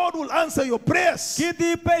that God will answer your prayers. A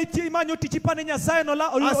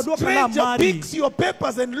stranger picks your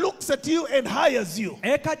papers and looks at you and hires you.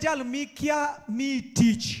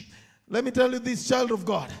 Let me tell you this, child of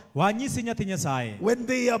God. When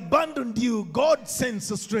they abandoned you, God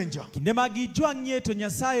sends a stranger.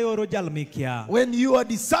 When you are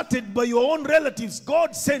deserted by your own relatives,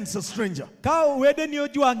 God sends a stranger. Oh,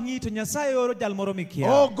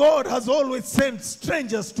 God has always sent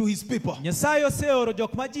strangers to his people. Because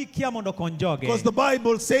the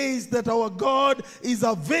Bible says that our God is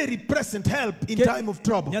a very present help in time of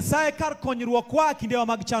trouble.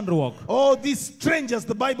 Oh, these strangers,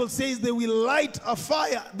 the Bible says, they will light a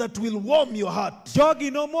fire that will warm your heart.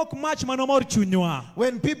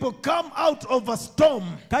 When people come out of a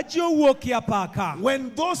storm,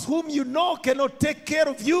 when those whom you know cannot take care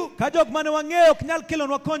of you,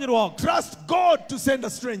 trust God to send a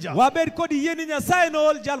stranger. And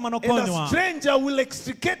a stranger will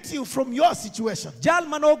extricate you from your situation.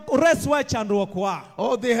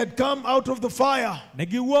 Oh, they had come out of the fire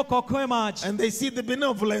and they see the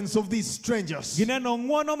benevolence of these strangers.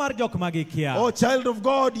 Oh, child of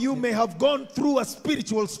God, you may have gone through a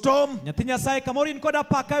spiritual storm.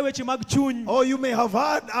 Or you may have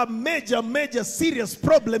had a major serious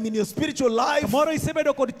problem in your spiritual life. But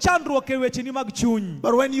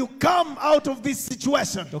when you come out of this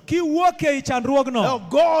situation,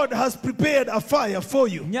 God has prepared a fire for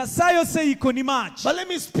you. But let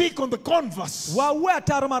me speak on the converse.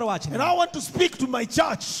 And I want to speak to my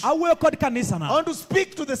church. I want to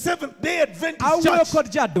speak to the Seventh-day Adventist church.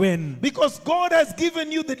 Because God has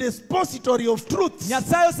given you the depository of truth.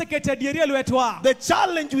 The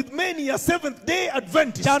challenge with many a Seventh-day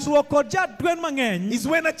Adventist is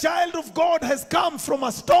when a child of God has come from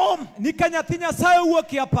a storm,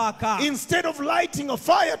 instead of lighting a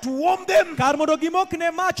fire to warm them,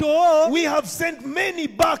 we have sent many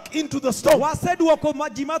back into the storm. I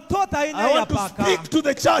want to speak to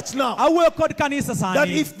the church now that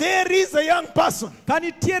if there is a young person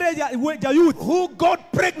who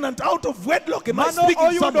got pregnant out of wedlock, am I speaking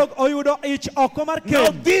to someone?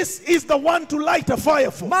 Now this is the one to light a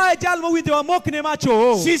fire for.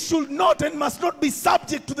 She should not and must not be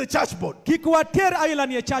subject to the church board.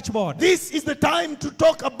 This is the time to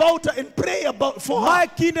talk about her and pray about for her.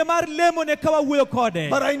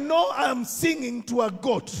 But I know I am singing to a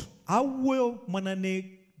goat.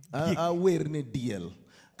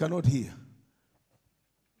 Cannot hear.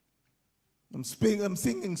 I'm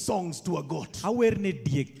singing songs to a goat.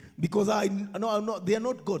 Because they are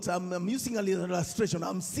not goats. I'm using a little illustration.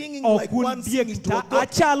 I'm singing like one singing to a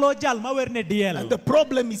goat. And the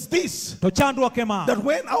problem is this, that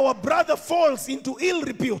when our brother falls into ill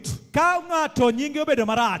repute, we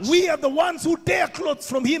are the ones who tear clothes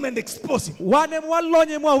from him and expose him. We are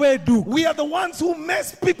the ones who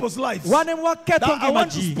mess people's lives. Now, I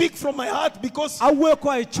want to speak from my heart because I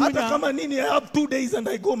have 2 days and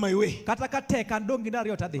I go my way.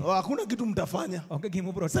 Hakuna kitu mtafanya.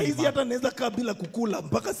 Saizi hata naweza kaa bila kukula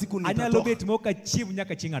mpaka siku nitatoka.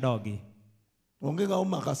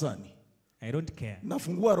 I don't care.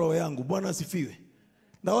 Nafungua roho yangu. Bwana asifiwe.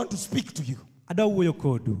 I want to speak to you. I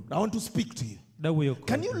want to speak to you.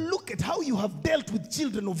 Can you look at how you have dealt with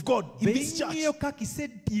children of God in this church?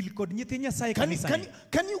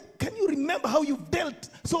 Can you remember how you've dealt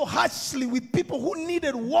so harshly with people who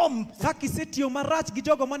needed warmth? I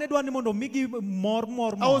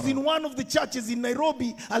was in one of the churches in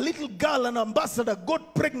Nairobi. A little girl, an ambassador,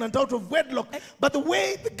 got pregnant out of wedlock. But the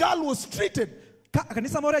way the girl was treated, I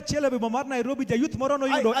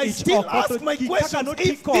still ask my question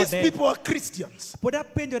if these people are Christians. I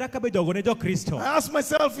ask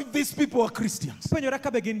myself if these people are Christians.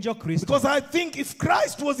 Because I think if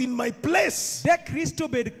Christ was in my place,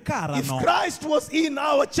 if Christ was in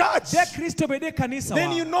our church,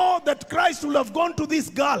 then you know that Christ would have gone to this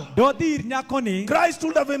girl. Christ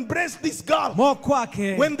would have embraced this girl.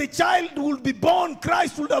 When the child would be born,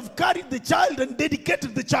 Christ would have carried the child and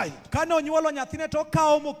dedicated the child. But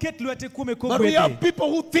we have people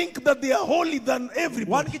who think that they are holy than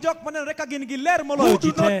everybody, who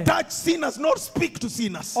do not touch sinners nor speak to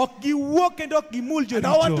sinners. And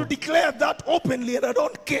I want to declare that openly, and I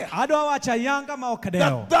don't care.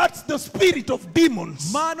 That's the spirit of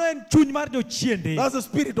demons. That's the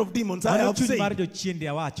spirit of demons. I have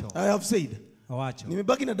said.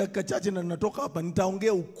 Nimebaki na dakika chache na natoka hapa,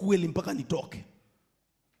 nitaongea ukweli mpaka nitoke.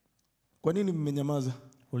 Kwa nini mmenyamaza?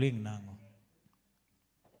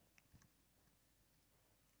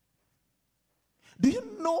 Do you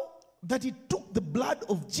know that it took the blood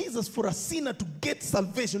of Jesus for a sinner to get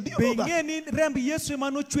salvation? Do you know that?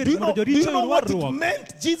 Do you know what it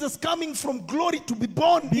meant? Jesus coming from glory to be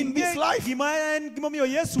born in this life? Do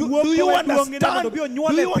you understand? Do you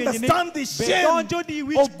understand the shame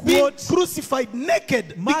of being crucified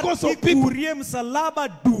naked because of people?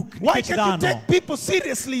 Why can't you take people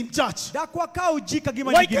seriously in church?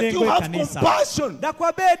 Why can't you have compassion?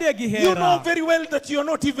 You know very well that you are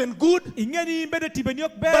not even good,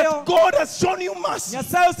 but God has shown you mercy. You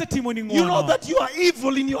know that you are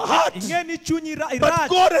evil in your heart, but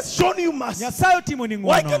God has shown you mercy.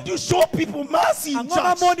 Why can't you show people mercy in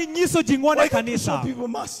church? Why can't you show people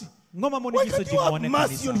mercy? Why can't you have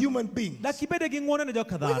mercy on human beings? Why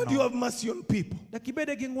can't you have mercy on people? Why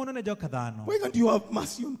can't you have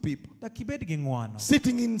mercy on people?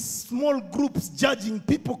 Sitting in small groups, judging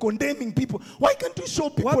people, condemning people. Why can't you show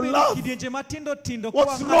people love?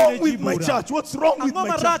 What's wrong with my church? What's wrong with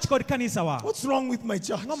my church? What's wrong with my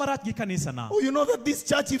church? Oh, you know that this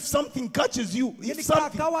church, if something catches you, if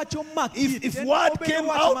word came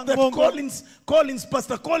out that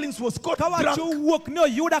Pastor Collins was caught drunk,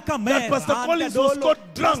 that Pastor Collins was caught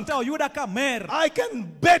drunk, I can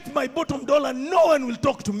bet my bottom dollar no one will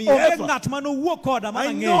talk to me ever. I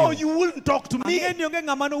know you wouldn't talk to me. I know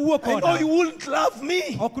you wouldn't love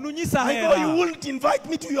me. I know you wouldn't invite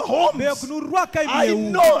me to your homes. I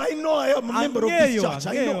know I am a member of this church.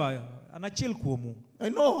 I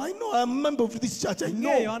know I'm a member of this church. I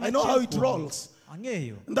know how it rolls.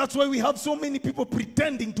 And that's why we have so many people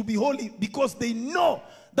pretending to be holy, because they know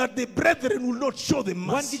that the brethren will not show them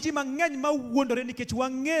mercy.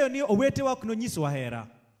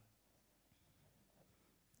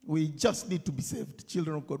 We just need to be saved,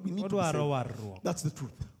 children of God. We need to be saved. That's the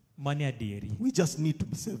truth. We just need to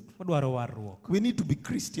be saved. We need to be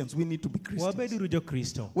Christians. We need to be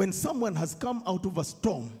Christians. When someone has come out of a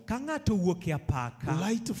storm,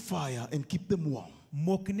 light a fire and keep them warm.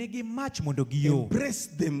 Embrace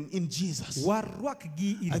them in Jesus. I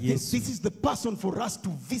think this is the person for us to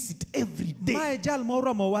visit every day.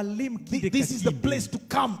 This is the place to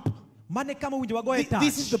camp.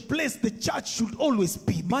 This is the place the church should always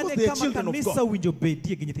be, because they are children of God.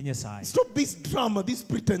 Stop this drama, this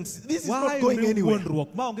pretense. This is not going anywhere.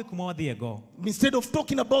 Instead of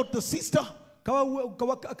talking about the sister, pray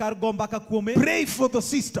for the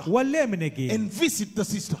sister and visit the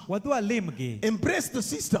sister. Embrace the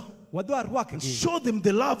sister. Show them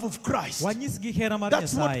the love of Christ.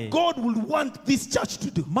 That's what God will want this church to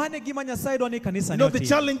do. You know, the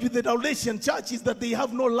challenge with the Laodicean church is that they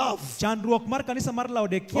have no love. Oh,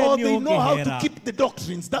 they know how to keep the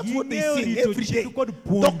doctrines. That's what they sing every day.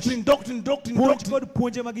 Doctrine. But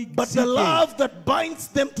the love that binds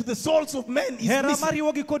them to the souls of men is missing.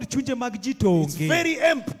 It's very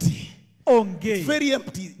empty. It's very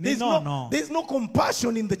empty. There's no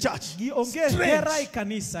compassion in the church. Strange.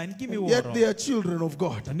 Yet they are children of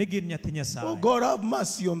God. Oh, God have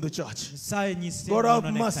mercy on the church. God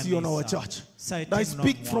have mercy on our church. I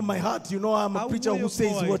speak from my heart. You know, I'm a preacher who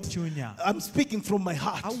says what I'm speaking from my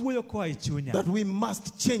heart. That we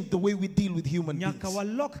must change the way we deal with human beings.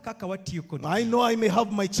 I know I may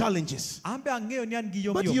have my challenges,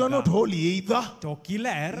 but you are not holy either.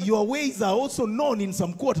 Your ways are also known in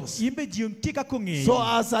some quarters. So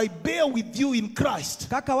as I bear with you in Christ,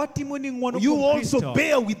 you also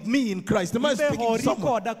bear with me in Christ. Am I speaking to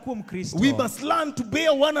someone? We must learn to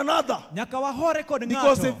bear one another,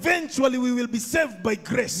 because eventually we will be saved by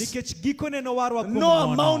grace.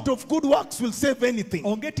 No amount of good works will save anything.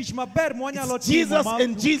 It's Jesus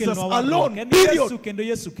and Jesus alone. Period.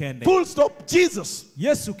 Full stop. Jesus.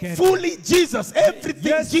 Fully Jesus.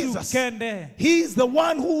 Everything Jesus. He is the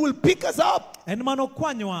one who will pick us up,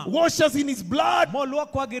 wash us in His blood,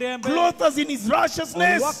 clothe us in His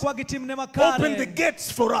righteousness, open the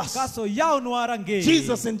gates for us.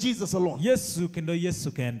 Jesus and Jesus alone.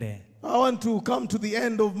 I want to come to the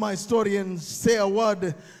end of my story and say a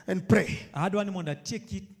word and pray.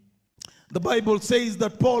 The Bible says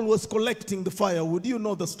that Paul was collecting the firewood. You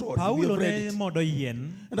know the story. We have read it.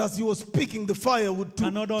 And as he was speaking the firewood to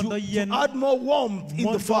add more warmth in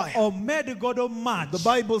the fire, the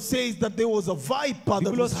Bible says that there was a viper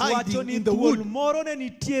that was hiding in the wood.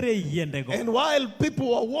 And while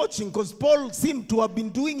people were watching, because Paul seemed to have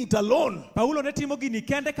been doing it alone, I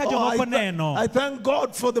thank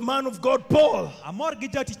God for the man of God, Paul,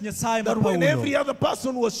 that when every other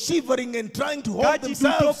person was shivering and trying to hold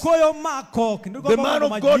themselves, the man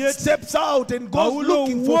of God steps out and goes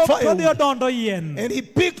looking for firewood. And he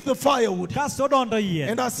picked the firewood.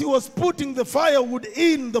 And as he was putting the firewood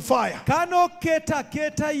in the fire, the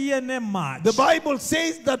Bible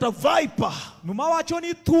says that a viper,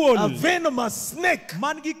 a venomous snake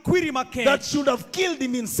that should have killed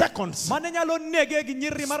him in seconds, sprang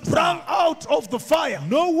out of the fire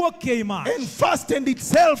and fastened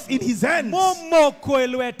itself in his hands.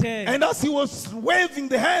 And as he was waving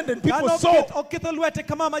the hand and people saw,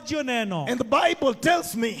 and the Bible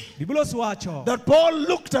tells me that Paul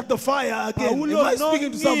looked at the fire again. Am I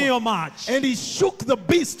speaking to someone? And he shook the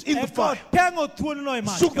beast in the fire.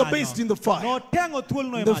 Shook the beast in the fire.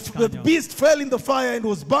 The beast fell in the fire and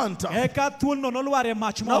was burnt up.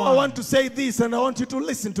 Now I want to say this, and I want you to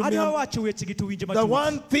listen to me. The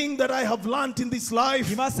one thing that I have learned in this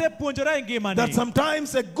life, that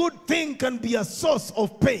sometimes a good thing can be a source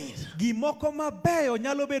of pain.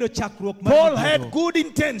 Paul had good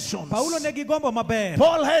intentions.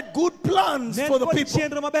 Paul had good plans for the people.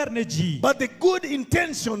 But the good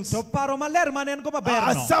intentions, a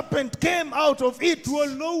serpent came out of it.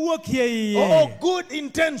 Oh, good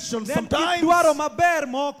intentions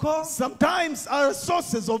sometimes are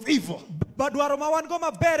sources of evil.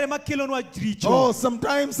 Oh,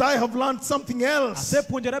 sometimes I have learned something else.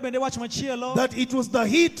 That it was the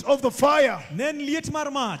heat of the fire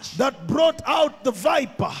that brought out the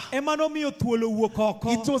viper.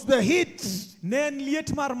 It was the heat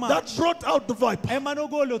that brought out the viper.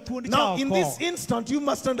 Now, in this instant, you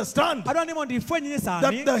must understand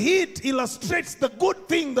that the heat illustrates the good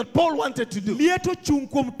thing that Paul wanted to do. And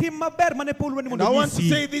I want to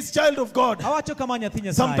say this, child of God,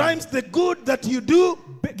 sometimes the good that you do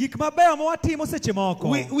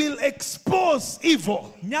will expose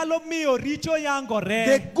evil.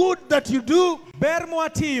 The good that you do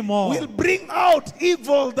will bring out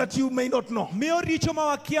evil that you may not know.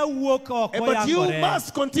 But you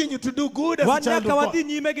must continue to do good as a child of God.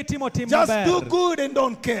 Just do good and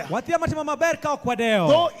don't care.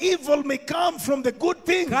 Though evil may come from the good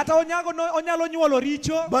thing,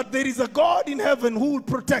 but there is a God in heaven who will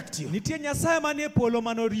protect you.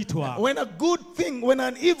 When a good thing, when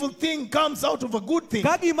an evil thing comes out of a good thing,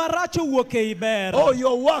 oh,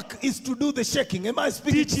 your work is to do the shaking. Am I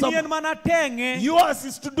speaking to someone? Yours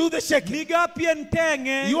is to do the shaking.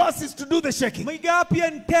 Yours is to do the shaking.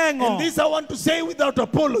 And this I want to say without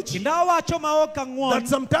apology, that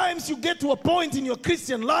sometimes you get to a point in your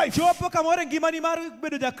Christian life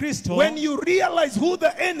when you realize who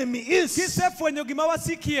the enemy is.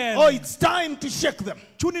 Oh, it's time to shake them.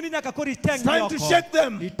 It's time to shake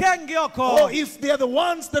them. Oh, if they are the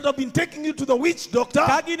ones that have been taking you to the witch doctor,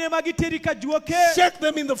 shake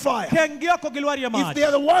them in the fire. If they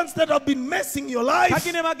are the ones that have been messing your life,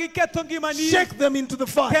 shake them into the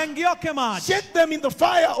fire. Shake them in the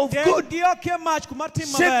fire of good.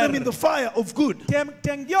 Shake them in the fire of good.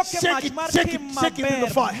 Shake it in the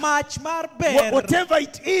fire. Whatever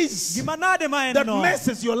it is that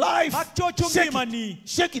messes your life,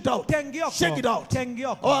 shake it out. Shake it out.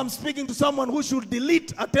 Oh, I'm speaking to someone who should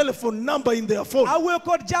delete a telephone number in their phone.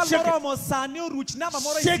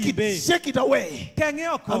 Shake it away.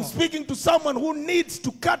 I'm speaking to someone who needs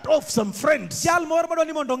to cut off some friends.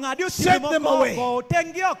 Shake them away.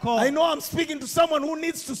 I know I'm speaking to someone who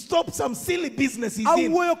needs to stop some silly business he's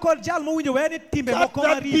in. Cut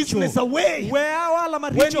that business away.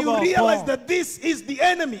 When you realize that this is the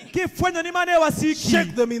enemy,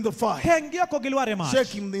 shake them in the fire. Shake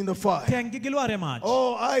him in the fire.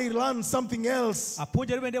 Oh, I learned something else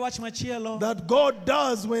that God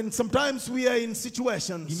does when sometimes we are in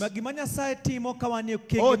situations.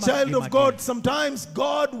 Oh, child of God, sometimes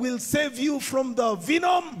God will save you from the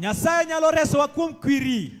venom,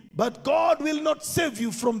 but God will not save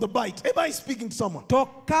you from the bite. Am I speaking to someone?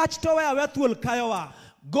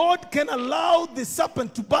 God can allow the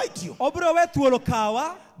serpent to bite you.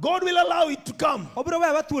 God will allow it to come.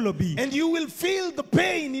 And you will feel the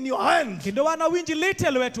pain in your hand.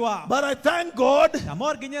 But I thank God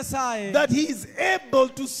that He is able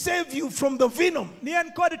to save you from the venom.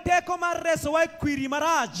 That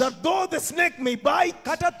though the snake may bite,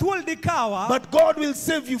 but God will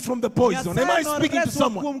save you from the poison. Am I speaking to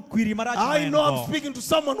someone? I know I'm speaking to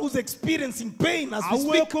someone who's experiencing pain as we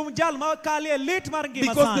speak.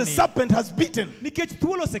 Because the serpent has bitten.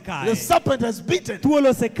 The serpent has bitten.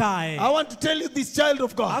 I want to tell you this, child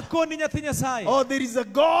of God. Oh, there is a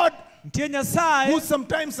God who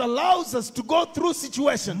sometimes allows us to go through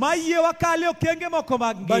situations, but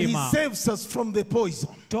He saves us from the poison.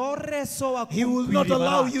 He will not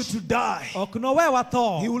allow you to die. He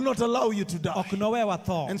will not allow you to die.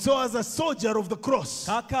 And so as a soldier of the cross,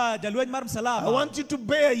 I want you to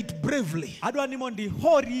bear it bravely. I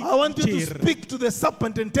want you to speak to the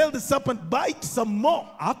serpent and tell the serpent, bite some more.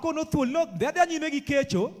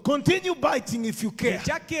 Continue biting if you care.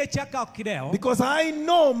 Because I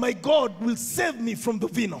know my God will save me from the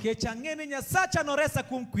venom. He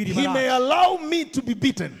may allow me to be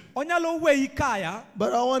beaten, but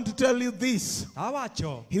I want to tell you this: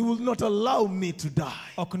 He will not allow me to die.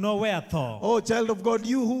 Oh, child of God,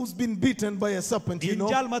 you who's been beaten by a serpent, you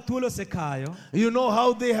know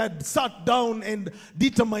how they had sat down and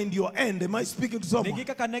determined your end. Am I speaking to someone? You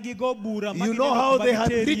know how they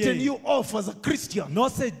had written you off as a Christian.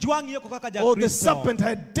 Oh, the serpent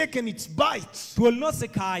had taken its bite.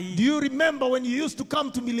 Do you remember when you used to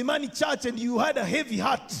come to Milimani church and you had a heavy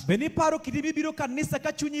heart?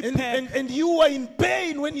 And you were in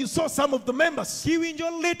pain when you saw some of the members because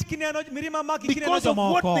of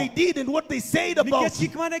what they did and what they said about you.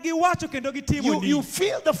 You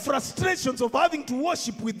feel the frustrations of having to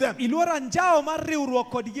worship with them because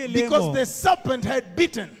the serpent had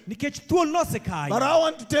bitten. But I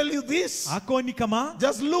want to tell you this: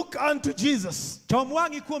 just look unto Jesus.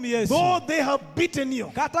 Though they have beaten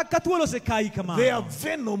you, their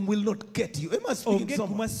venom will not get you. Am I speaking to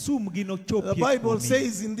someone? The Bible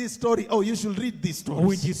says in this story, oh, you should read this story,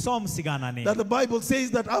 that the Bible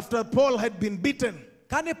says that after Paul had been beaten,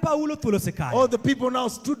 all the people now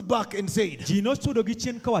stood back and said,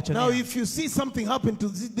 now if you see something happen to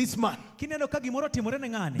this man,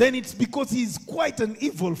 then it's because he's quite an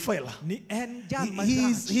evil fella.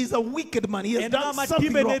 He's a wicked man. He has done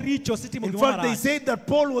something wrong. In fact, they said that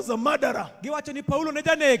Paul was a murderer.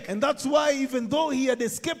 And that's why even though he had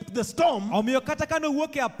escaped the storm,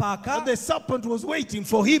 the serpent was waiting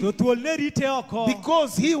for him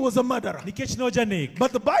because he was a murderer.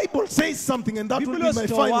 But the Bible says something, and that will be my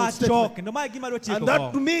final statement. And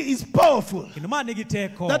that to me is powerful.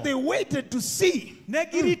 That they waited to see. They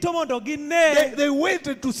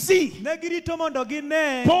waited to see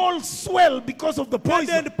Paul swell because of the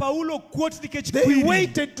poison. They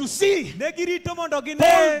waited to see Paul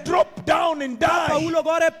drop down and die.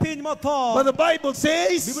 But the Bible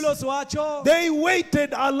says they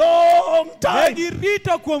waited a long time. They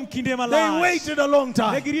waited a long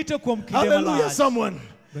time. Hallelujah, someone.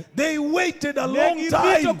 They waited a long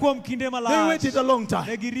time. They waited a long time.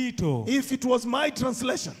 If it was my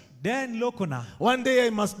translation, one day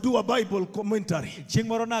I must do a Bible commentary. And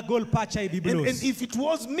if it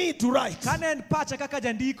was me to write, I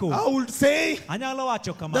would say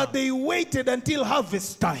that they waited until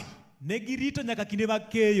harvest time.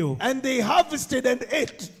 And they harvested and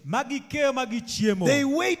ate. They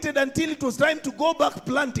waited until it was time to go back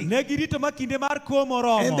planting. And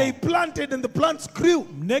they planted and the plants grew.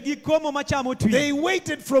 They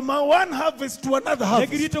waited from one harvest to another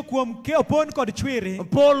harvest.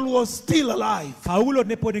 Paul was still alive.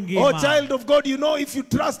 Oh, child of God, you know, if you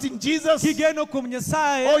trust in Jesus,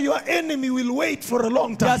 oh, your enemy will wait for a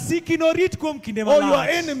long time. Oh, your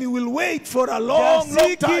enemy will wait for a long,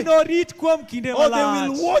 long time.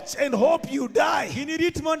 will watch and hope you die.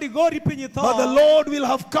 But the Lord will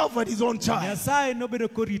have covered his own child.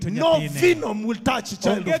 No venom will touch a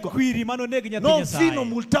child of God. No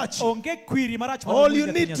venom will touch you. All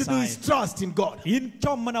you need to do is trust in God. And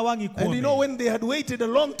you know, when they had waited a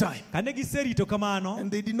long time and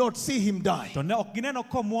they did not see him die,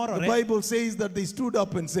 the Bible says that they stood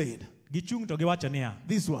up and said,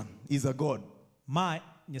 this one is a God.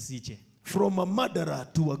 From a murderer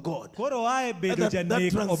to a God. That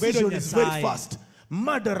transition is very fast.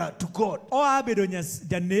 Murderer to God.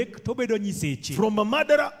 From a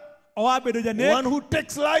murderer, one who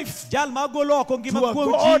takes life, to a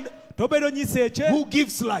God who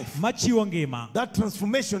gives life. That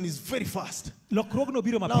transformation is very fast. Now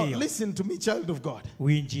listen to me, child of God.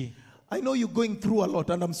 I know you're going through a lot,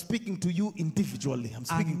 and I'm speaking to you individually. I'm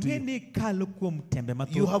speaking to you.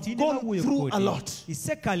 You have gone through a lot.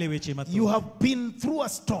 You have been through a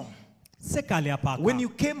storm. When you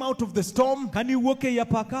came out of the storm, then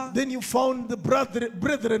you found the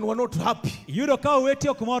brethren were not happy. And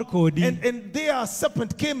their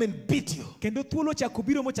serpent came and beat you. I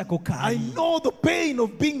know the pain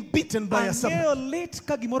of being beaten by a serpent.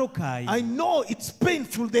 I know it's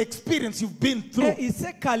painful, the experience you've been through.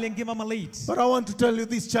 But I want to tell you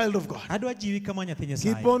this, child of God.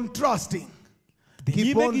 Keep on trusting.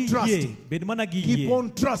 Keep on trusting. Keep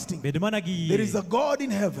on trusting. There is a God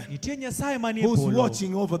in heaven who's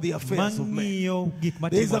watching over the affairs of men.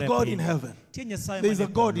 There is a God in heaven. There is a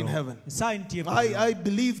God in heaven. I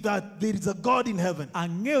believe that there is a God in heaven.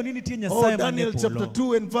 Oh, Daniel chapter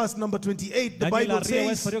 2 and verse number 28, the Bible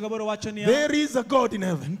says, there is a God in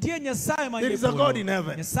heaven. There is a God in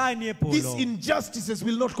heaven. These injustices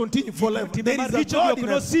will not continue forever. There is a God in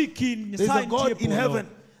heaven. There is a God in heaven.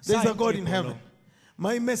 There is a God in heaven.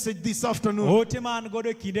 My message this afternoon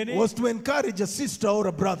was to encourage a sister or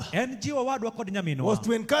a brother, was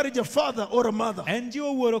to encourage a father or a mother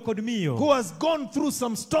who has gone through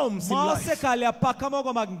some storms in life,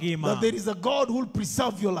 that there is a God who will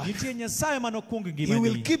preserve your life. He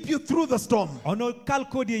will keep you through the storm,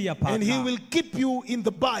 and he will keep you in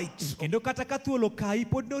the bite.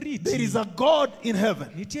 There is a God in heaven.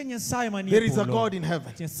 There is a God in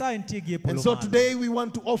heaven. And so today we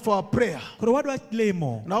want to offer a prayer.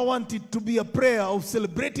 And I want it to be a prayer of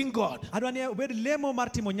celebrating God.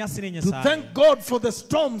 To thank God for the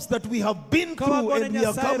storms that we have been through and we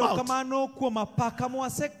have come out.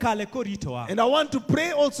 And I want to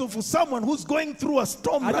pray also for someone who's going through a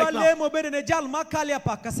storm right now. And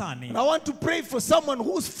I want to pray for someone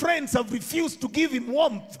whose friends have refused to give him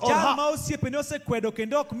warmth or her. And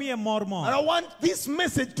I want this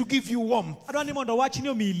message to give you warmth. I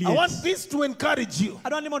want this to encourage you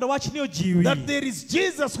that there is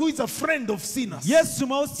Jesus who is a friend of sinners,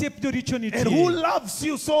 and who loves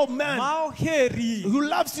you so much, who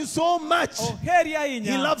loves you so much.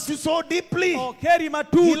 He loves you so deeply.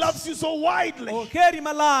 He loves you so widely.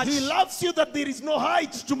 He loves you that there is no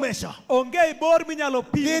height to measure.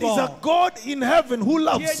 There is a God in heaven who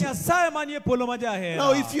loves you.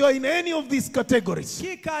 Now if you are in any of these categories,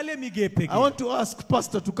 I want to ask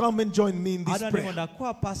Pastor to come and join me in this prayer.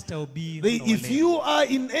 If you are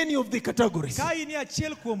in any of the categories,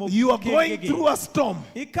 you are going through a storm.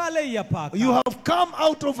 You have come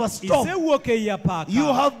out of a storm.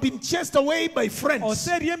 You have been chased away by friends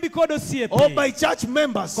or by church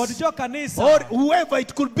members or whoever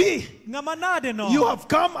it could be. You have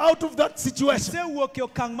come out of that situation.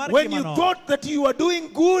 When you thought that you were doing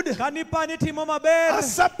good, a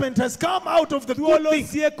serpent has come out of the good thing,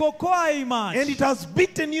 and it has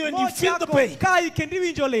bitten you and you feel the pain. I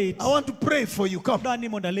want to pray for you. Come. I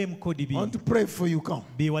want to pray for you. Come.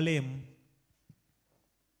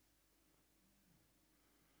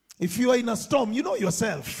 If you are in a storm, you know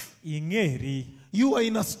yourself. You are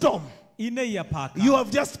in a storm. You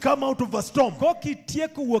have just come out of a storm.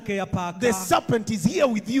 The serpent is here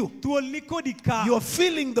with you. You are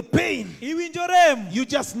feeling the pain. You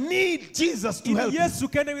just need Jesus to help you. As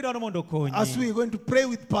we are going to pray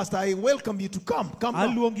with Pastor, I welcome you to come. Come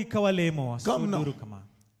now. Come now.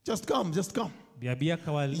 Just come. Just come.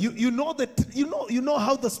 You know that you know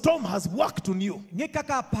how the storm has worked on you,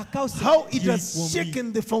 how it has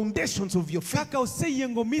shaken the foundations of your faith.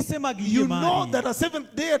 You know that as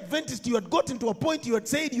Seventh-day Adventist you had gotten to a point you had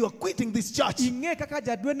said you are quitting this church, and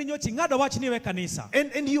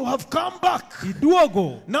you have come back.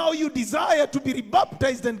 Now you desire to be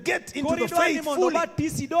rebaptized and get into the faith fully.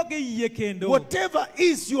 Whatever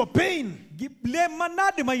is your pain,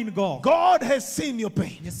 God has seen your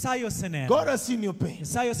pain. God has seen your pain.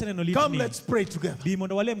 Come, let's pray together.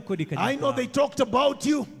 I know they talked about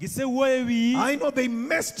you. I know they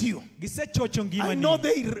messed you. I know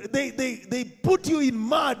they put you in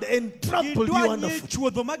mud and trampled you underfoot.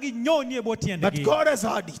 But God has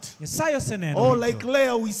heard it. Oh, like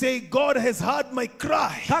Leah, we say, God has heard my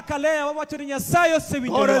cry. God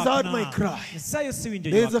has heard my cry.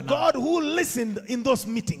 There is a God who listened in those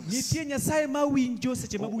meetings.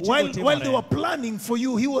 While they were planning for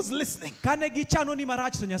you, He was listening.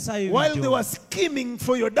 While they were scheming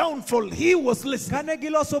for your downfall, He was listening.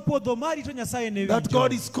 That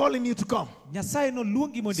God is calling you to come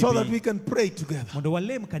so that we can pray together.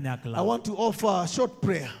 I want to offer a short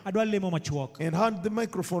prayer and hand the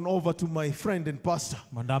microphone over to my friend and pastor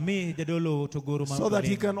so that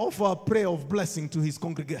he can offer a prayer of blessing to his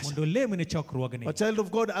congregation. But child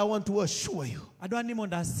of God, I want to assure you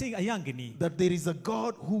that there is a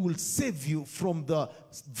God who will save you from the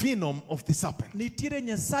venom of the serpent. There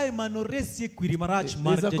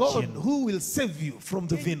is a God who will save you from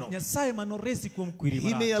the venom.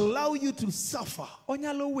 He may allow you to suffer,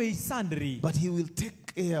 but He will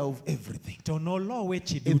take care of everything.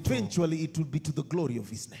 Eventually it will be to the glory of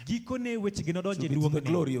His name. It will be to the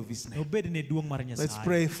glory of His name. Let's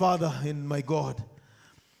pray. Father and my God,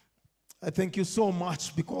 I thank you so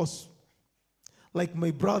much because, like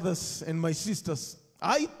my brothers and my sisters,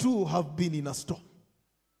 I too have been in a storm.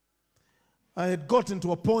 I had gotten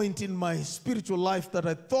to a point in my spiritual life that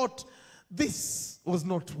I thought this was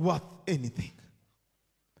not worth anything.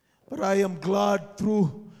 But I am glad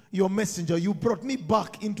through your messenger, you brought me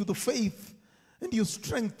back into the faith and you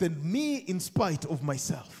strengthened me in spite of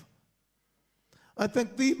myself. I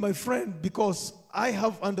thank thee, my friend, because I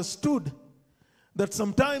have understood that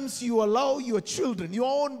sometimes you allow your children,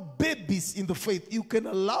 your own babies in the faith, you can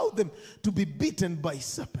allow them to be beaten by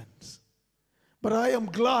serpents. But I am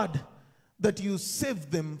glad that you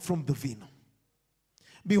saved them from the venom.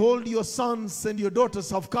 Behold, your sons and your daughters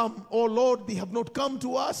have come. Oh Lord, they have not come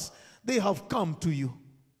to us, they have come to you.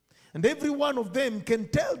 And every one of them can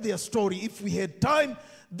tell their story. If we had time,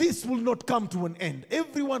 this will not come to an end.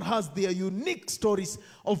 Everyone has their unique stories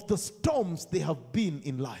of the storms they have been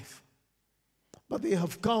in life. But they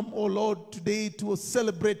have come, oh Lord, today to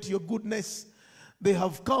celebrate your goodness. They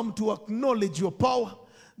have come to acknowledge your power.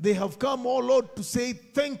 They have come, oh Lord, to say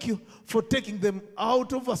thank you for taking them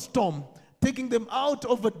out of a storm, taking them out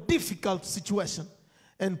of a difficult situation,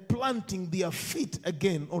 and planting their feet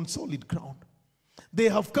again on solid ground. They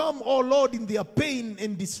have come, oh Lord, in their pain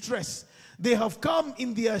and distress. They have come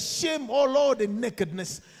in their shame, oh Lord, and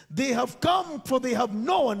nakedness. They have come for they have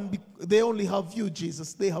no one, they only have you,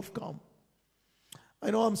 Jesus. They have come. I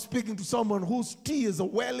know I'm speaking to someone whose tears are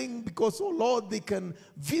welling because, oh Lord, they can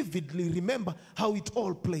vividly remember how it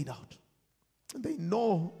all played out. And they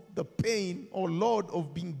know the pain, oh Lord,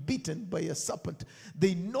 of being beaten by a serpent.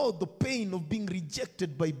 They know the pain of being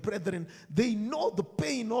rejected by brethren. They know the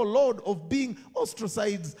pain, oh Lord, of being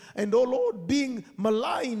ostracized and, oh Lord, being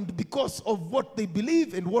maligned because of what they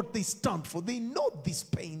believe and what they stand for. They know this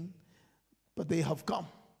pain, but they have come.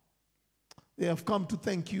 They have come to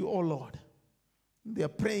thank you, oh Lord. They are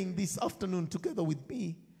praying this afternoon together with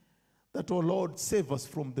me that, oh Lord, save us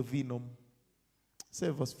from the venom.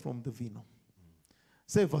 Save us from the venom.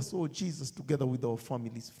 Save us, oh Jesus, together with our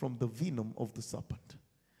families from the venom of the serpent.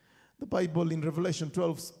 The Bible in Revelation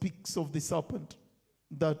 12 speaks of the serpent,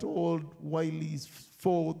 that old wily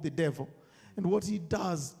foe, the devil, and what he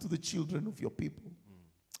does to the children of your people.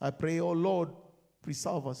 I pray, oh Lord,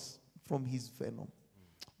 preserve us from his venom.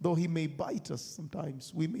 Though he may bite us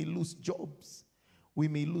sometimes, we may lose jobs, we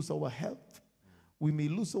may lose our health, we may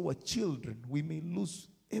lose our children, we may lose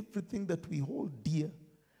everything that we hold dear,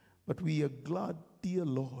 but we are glad, dear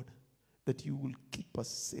Lord, that you will keep us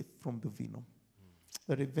safe from the venom.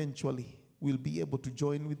 That eventually we'll be able to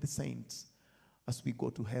join with the saints as we go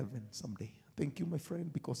to heaven someday. Thank you, my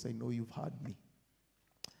friend, because I know you've heard me.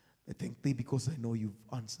 I thank thee because I know you've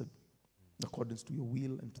answered in accordance to your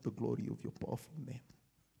will and to the glory of your powerful name.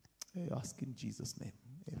 I ask in Jesus' name.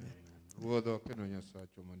 Amen.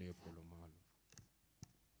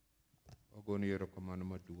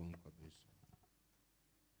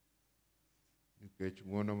 Nikech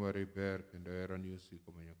ng'wono mari ber kendo herani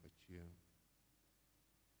osiko manyaka chieng'.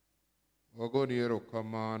 Wagoni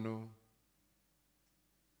erokamano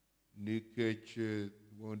nikech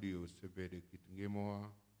mondi osebedo e kit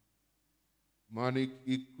ngimawa mane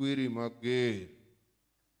ikwiri mager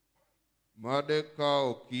made ka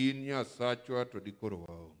ok in Nyasachwa to dikoro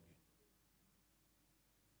waonge.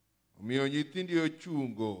 Omiyo nyithindi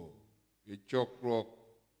ochungo e chokruok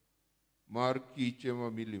mar kiche ma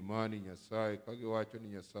Milimani Nyasaye kagiwacho ni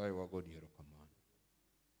Nyasaye wagoni erokamano.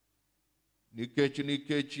 Nikech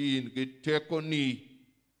in gi tekoni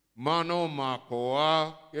mano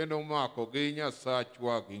omakowa kendo omako gi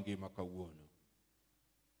Nyasachwa gi ngima kawuono.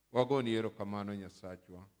 Wagoni erokamano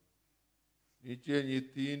Nyasachwa. Nitie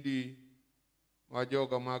nyithindi ma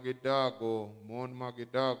joga magidago, mon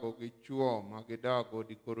magidago gi chuo magidago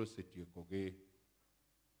dikoro osetiekogi.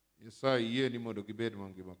 Nyasaye yie ni mondo gibed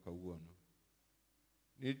mangima kawuono.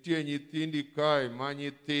 Nitie nyithindi kae ma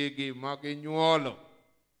nyithigi maginyuolo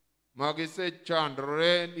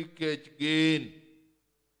magisechandore nikech gin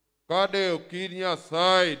kade okir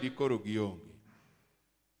Nyasaye dikoro gionge.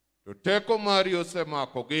 To teko mari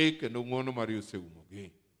osemakogi kendo ng'wono mari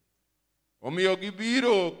oseumogi. Omiyo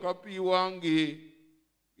gibiro ka pi wang'gi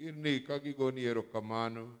irni ka gigoni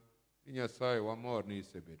erokamano ni Nyasaye wamor ni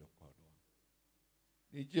isebedo kodwa.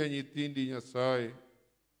 Nitie nyithindi Nyasaye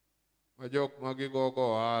ma jok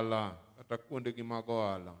magigogo ohala kata kuondegi mag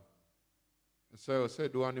ohala. Nyasaye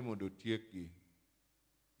osedwa ni mondo otiekgi.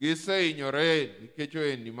 Gisehinyore nikech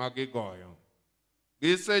ohelni magigoyo.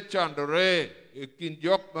 Gisechandore e kind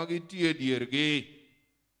jok magitie e diergi.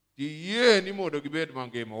 Tiyie ni mondo gibed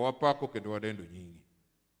mangima. Wapako kendo wadendo nyingi.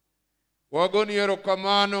 Wagoni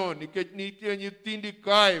erokamano nikech nitie nyithindi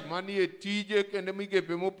kae manie tije kendo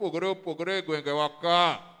migepe mopogore opogore e gwengewa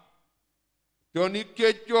ka. To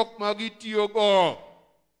nikech jok magitiyogo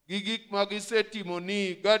gi gik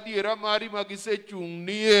magisetimoni gadiera mari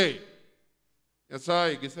magisechung'nie,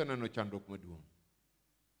 Nyasaye giseneno chandruok maduong'.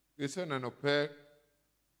 Giseneno pek.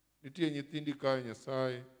 Nitie nyithindi kae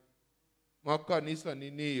Nyasaye ma kanisa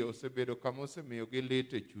nini osebedo kama osemiyo gi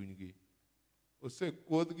lit e chunygi.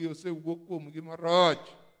 Osekuodhgi, osewuok kuomgi marach.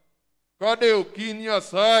 Kade okin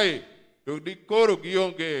Nyasaye to dikoro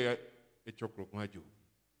gionge e chokruok mar jogi.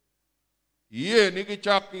 Yie ni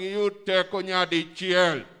gichak giyud teko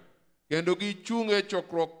nyadichiel kendo gichung' e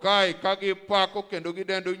chokruok kae ka gipako kendo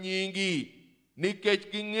gidendo nyingi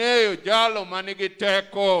nikech ging'eyo jalo manigi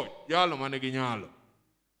teko, jalo manigi nyalo.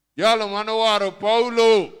 Jalo manowaro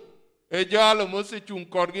Paulo e jalo mosechung'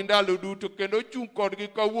 kodgi ndalo duto kendo ochung' kodgi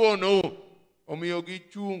kawuono. Omiyo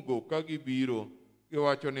gichungo ka gibiro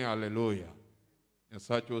giwacho ni haleluya.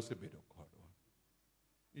 Nyasacho osebedo kodwa.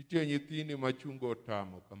 Nitie nyithindi machungo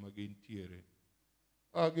otamo kama gintiere.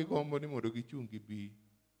 Gigombo ni mondo gichung' gibi.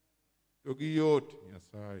 To giyot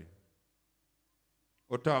Nyasaye.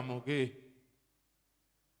 Otamogi.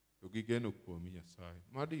 To gigeno kuomi Nyasaye.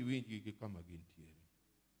 Mad iwinjgi gi kama gintiere.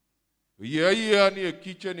 Yie ni e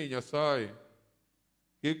kiche ni Nyasaye.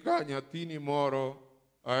 Kika nyathini moro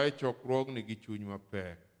ae chokruogni gi chuny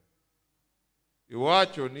mapek.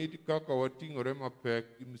 Iwacho ni kaka wating'ore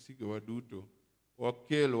mapek gi msigewa duto,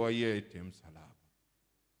 wakel wayie e tie msalaba.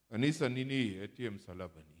 Kanisa nini e tie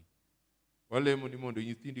msalaba ni. Walemo ni mondo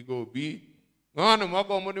nyithindi go obi. Ng'ano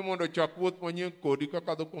magombo ni mondo chak wuoth manyien kodi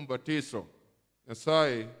kakadho kuom batiso.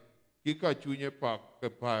 Nyasaye kika chunye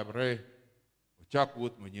pare ochak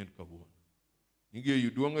wuoth manyien kawuono. Nyingi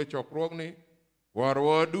yuduong' e chokruogni.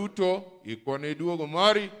 Warwa duto ikwane duogo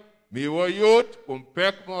mari, miwa yot kuom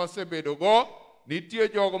pek ma wasebedo go. Nitie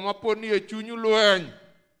jogo mapod ni e chunyu lweny,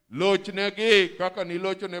 lochnegi kaka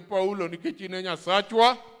nilochone Paulo nikech in e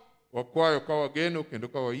Nyasachwa. Wakwayo ka wageno kendo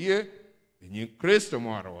ka wayie e nying Kristo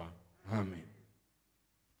marwa. Amen.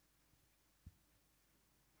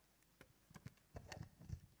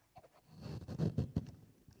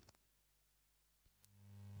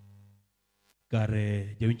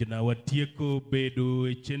 Kare jawinjona watieko bedo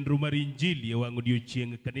e chenro mar injili e wang'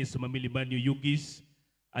 odiochieng' kanisa ma Milimani Oyugis.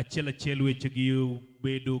 Achiel wechegi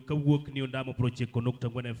bedo kawuok ni ondamo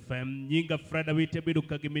 90.4 FM. Nyinga Freda Wite bedo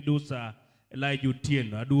kagi midusa Elijah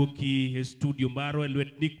Otieno. Aduoki e studio maro e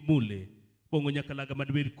lwet Nick Mule. Pongo nyaka laga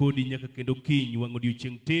madbed kodi nyaka kendo kiny wang'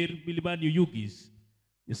 odiochieng' ter Milimani Oyugis.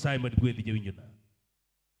 Nyasaye madgwedhi jawinjona.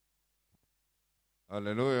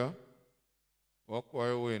 Haleluya.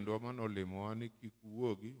 Wakwayo wendwa manolimowa ni kik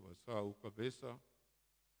wuogi, wasau kabisa.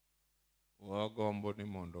 Wagombo ni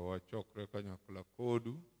mondo wachokre kanyakla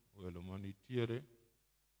kodu, welo manitiere,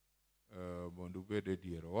 mondo ubede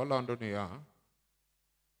diero. Walando ni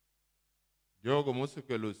jogo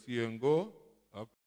mosekelo siengo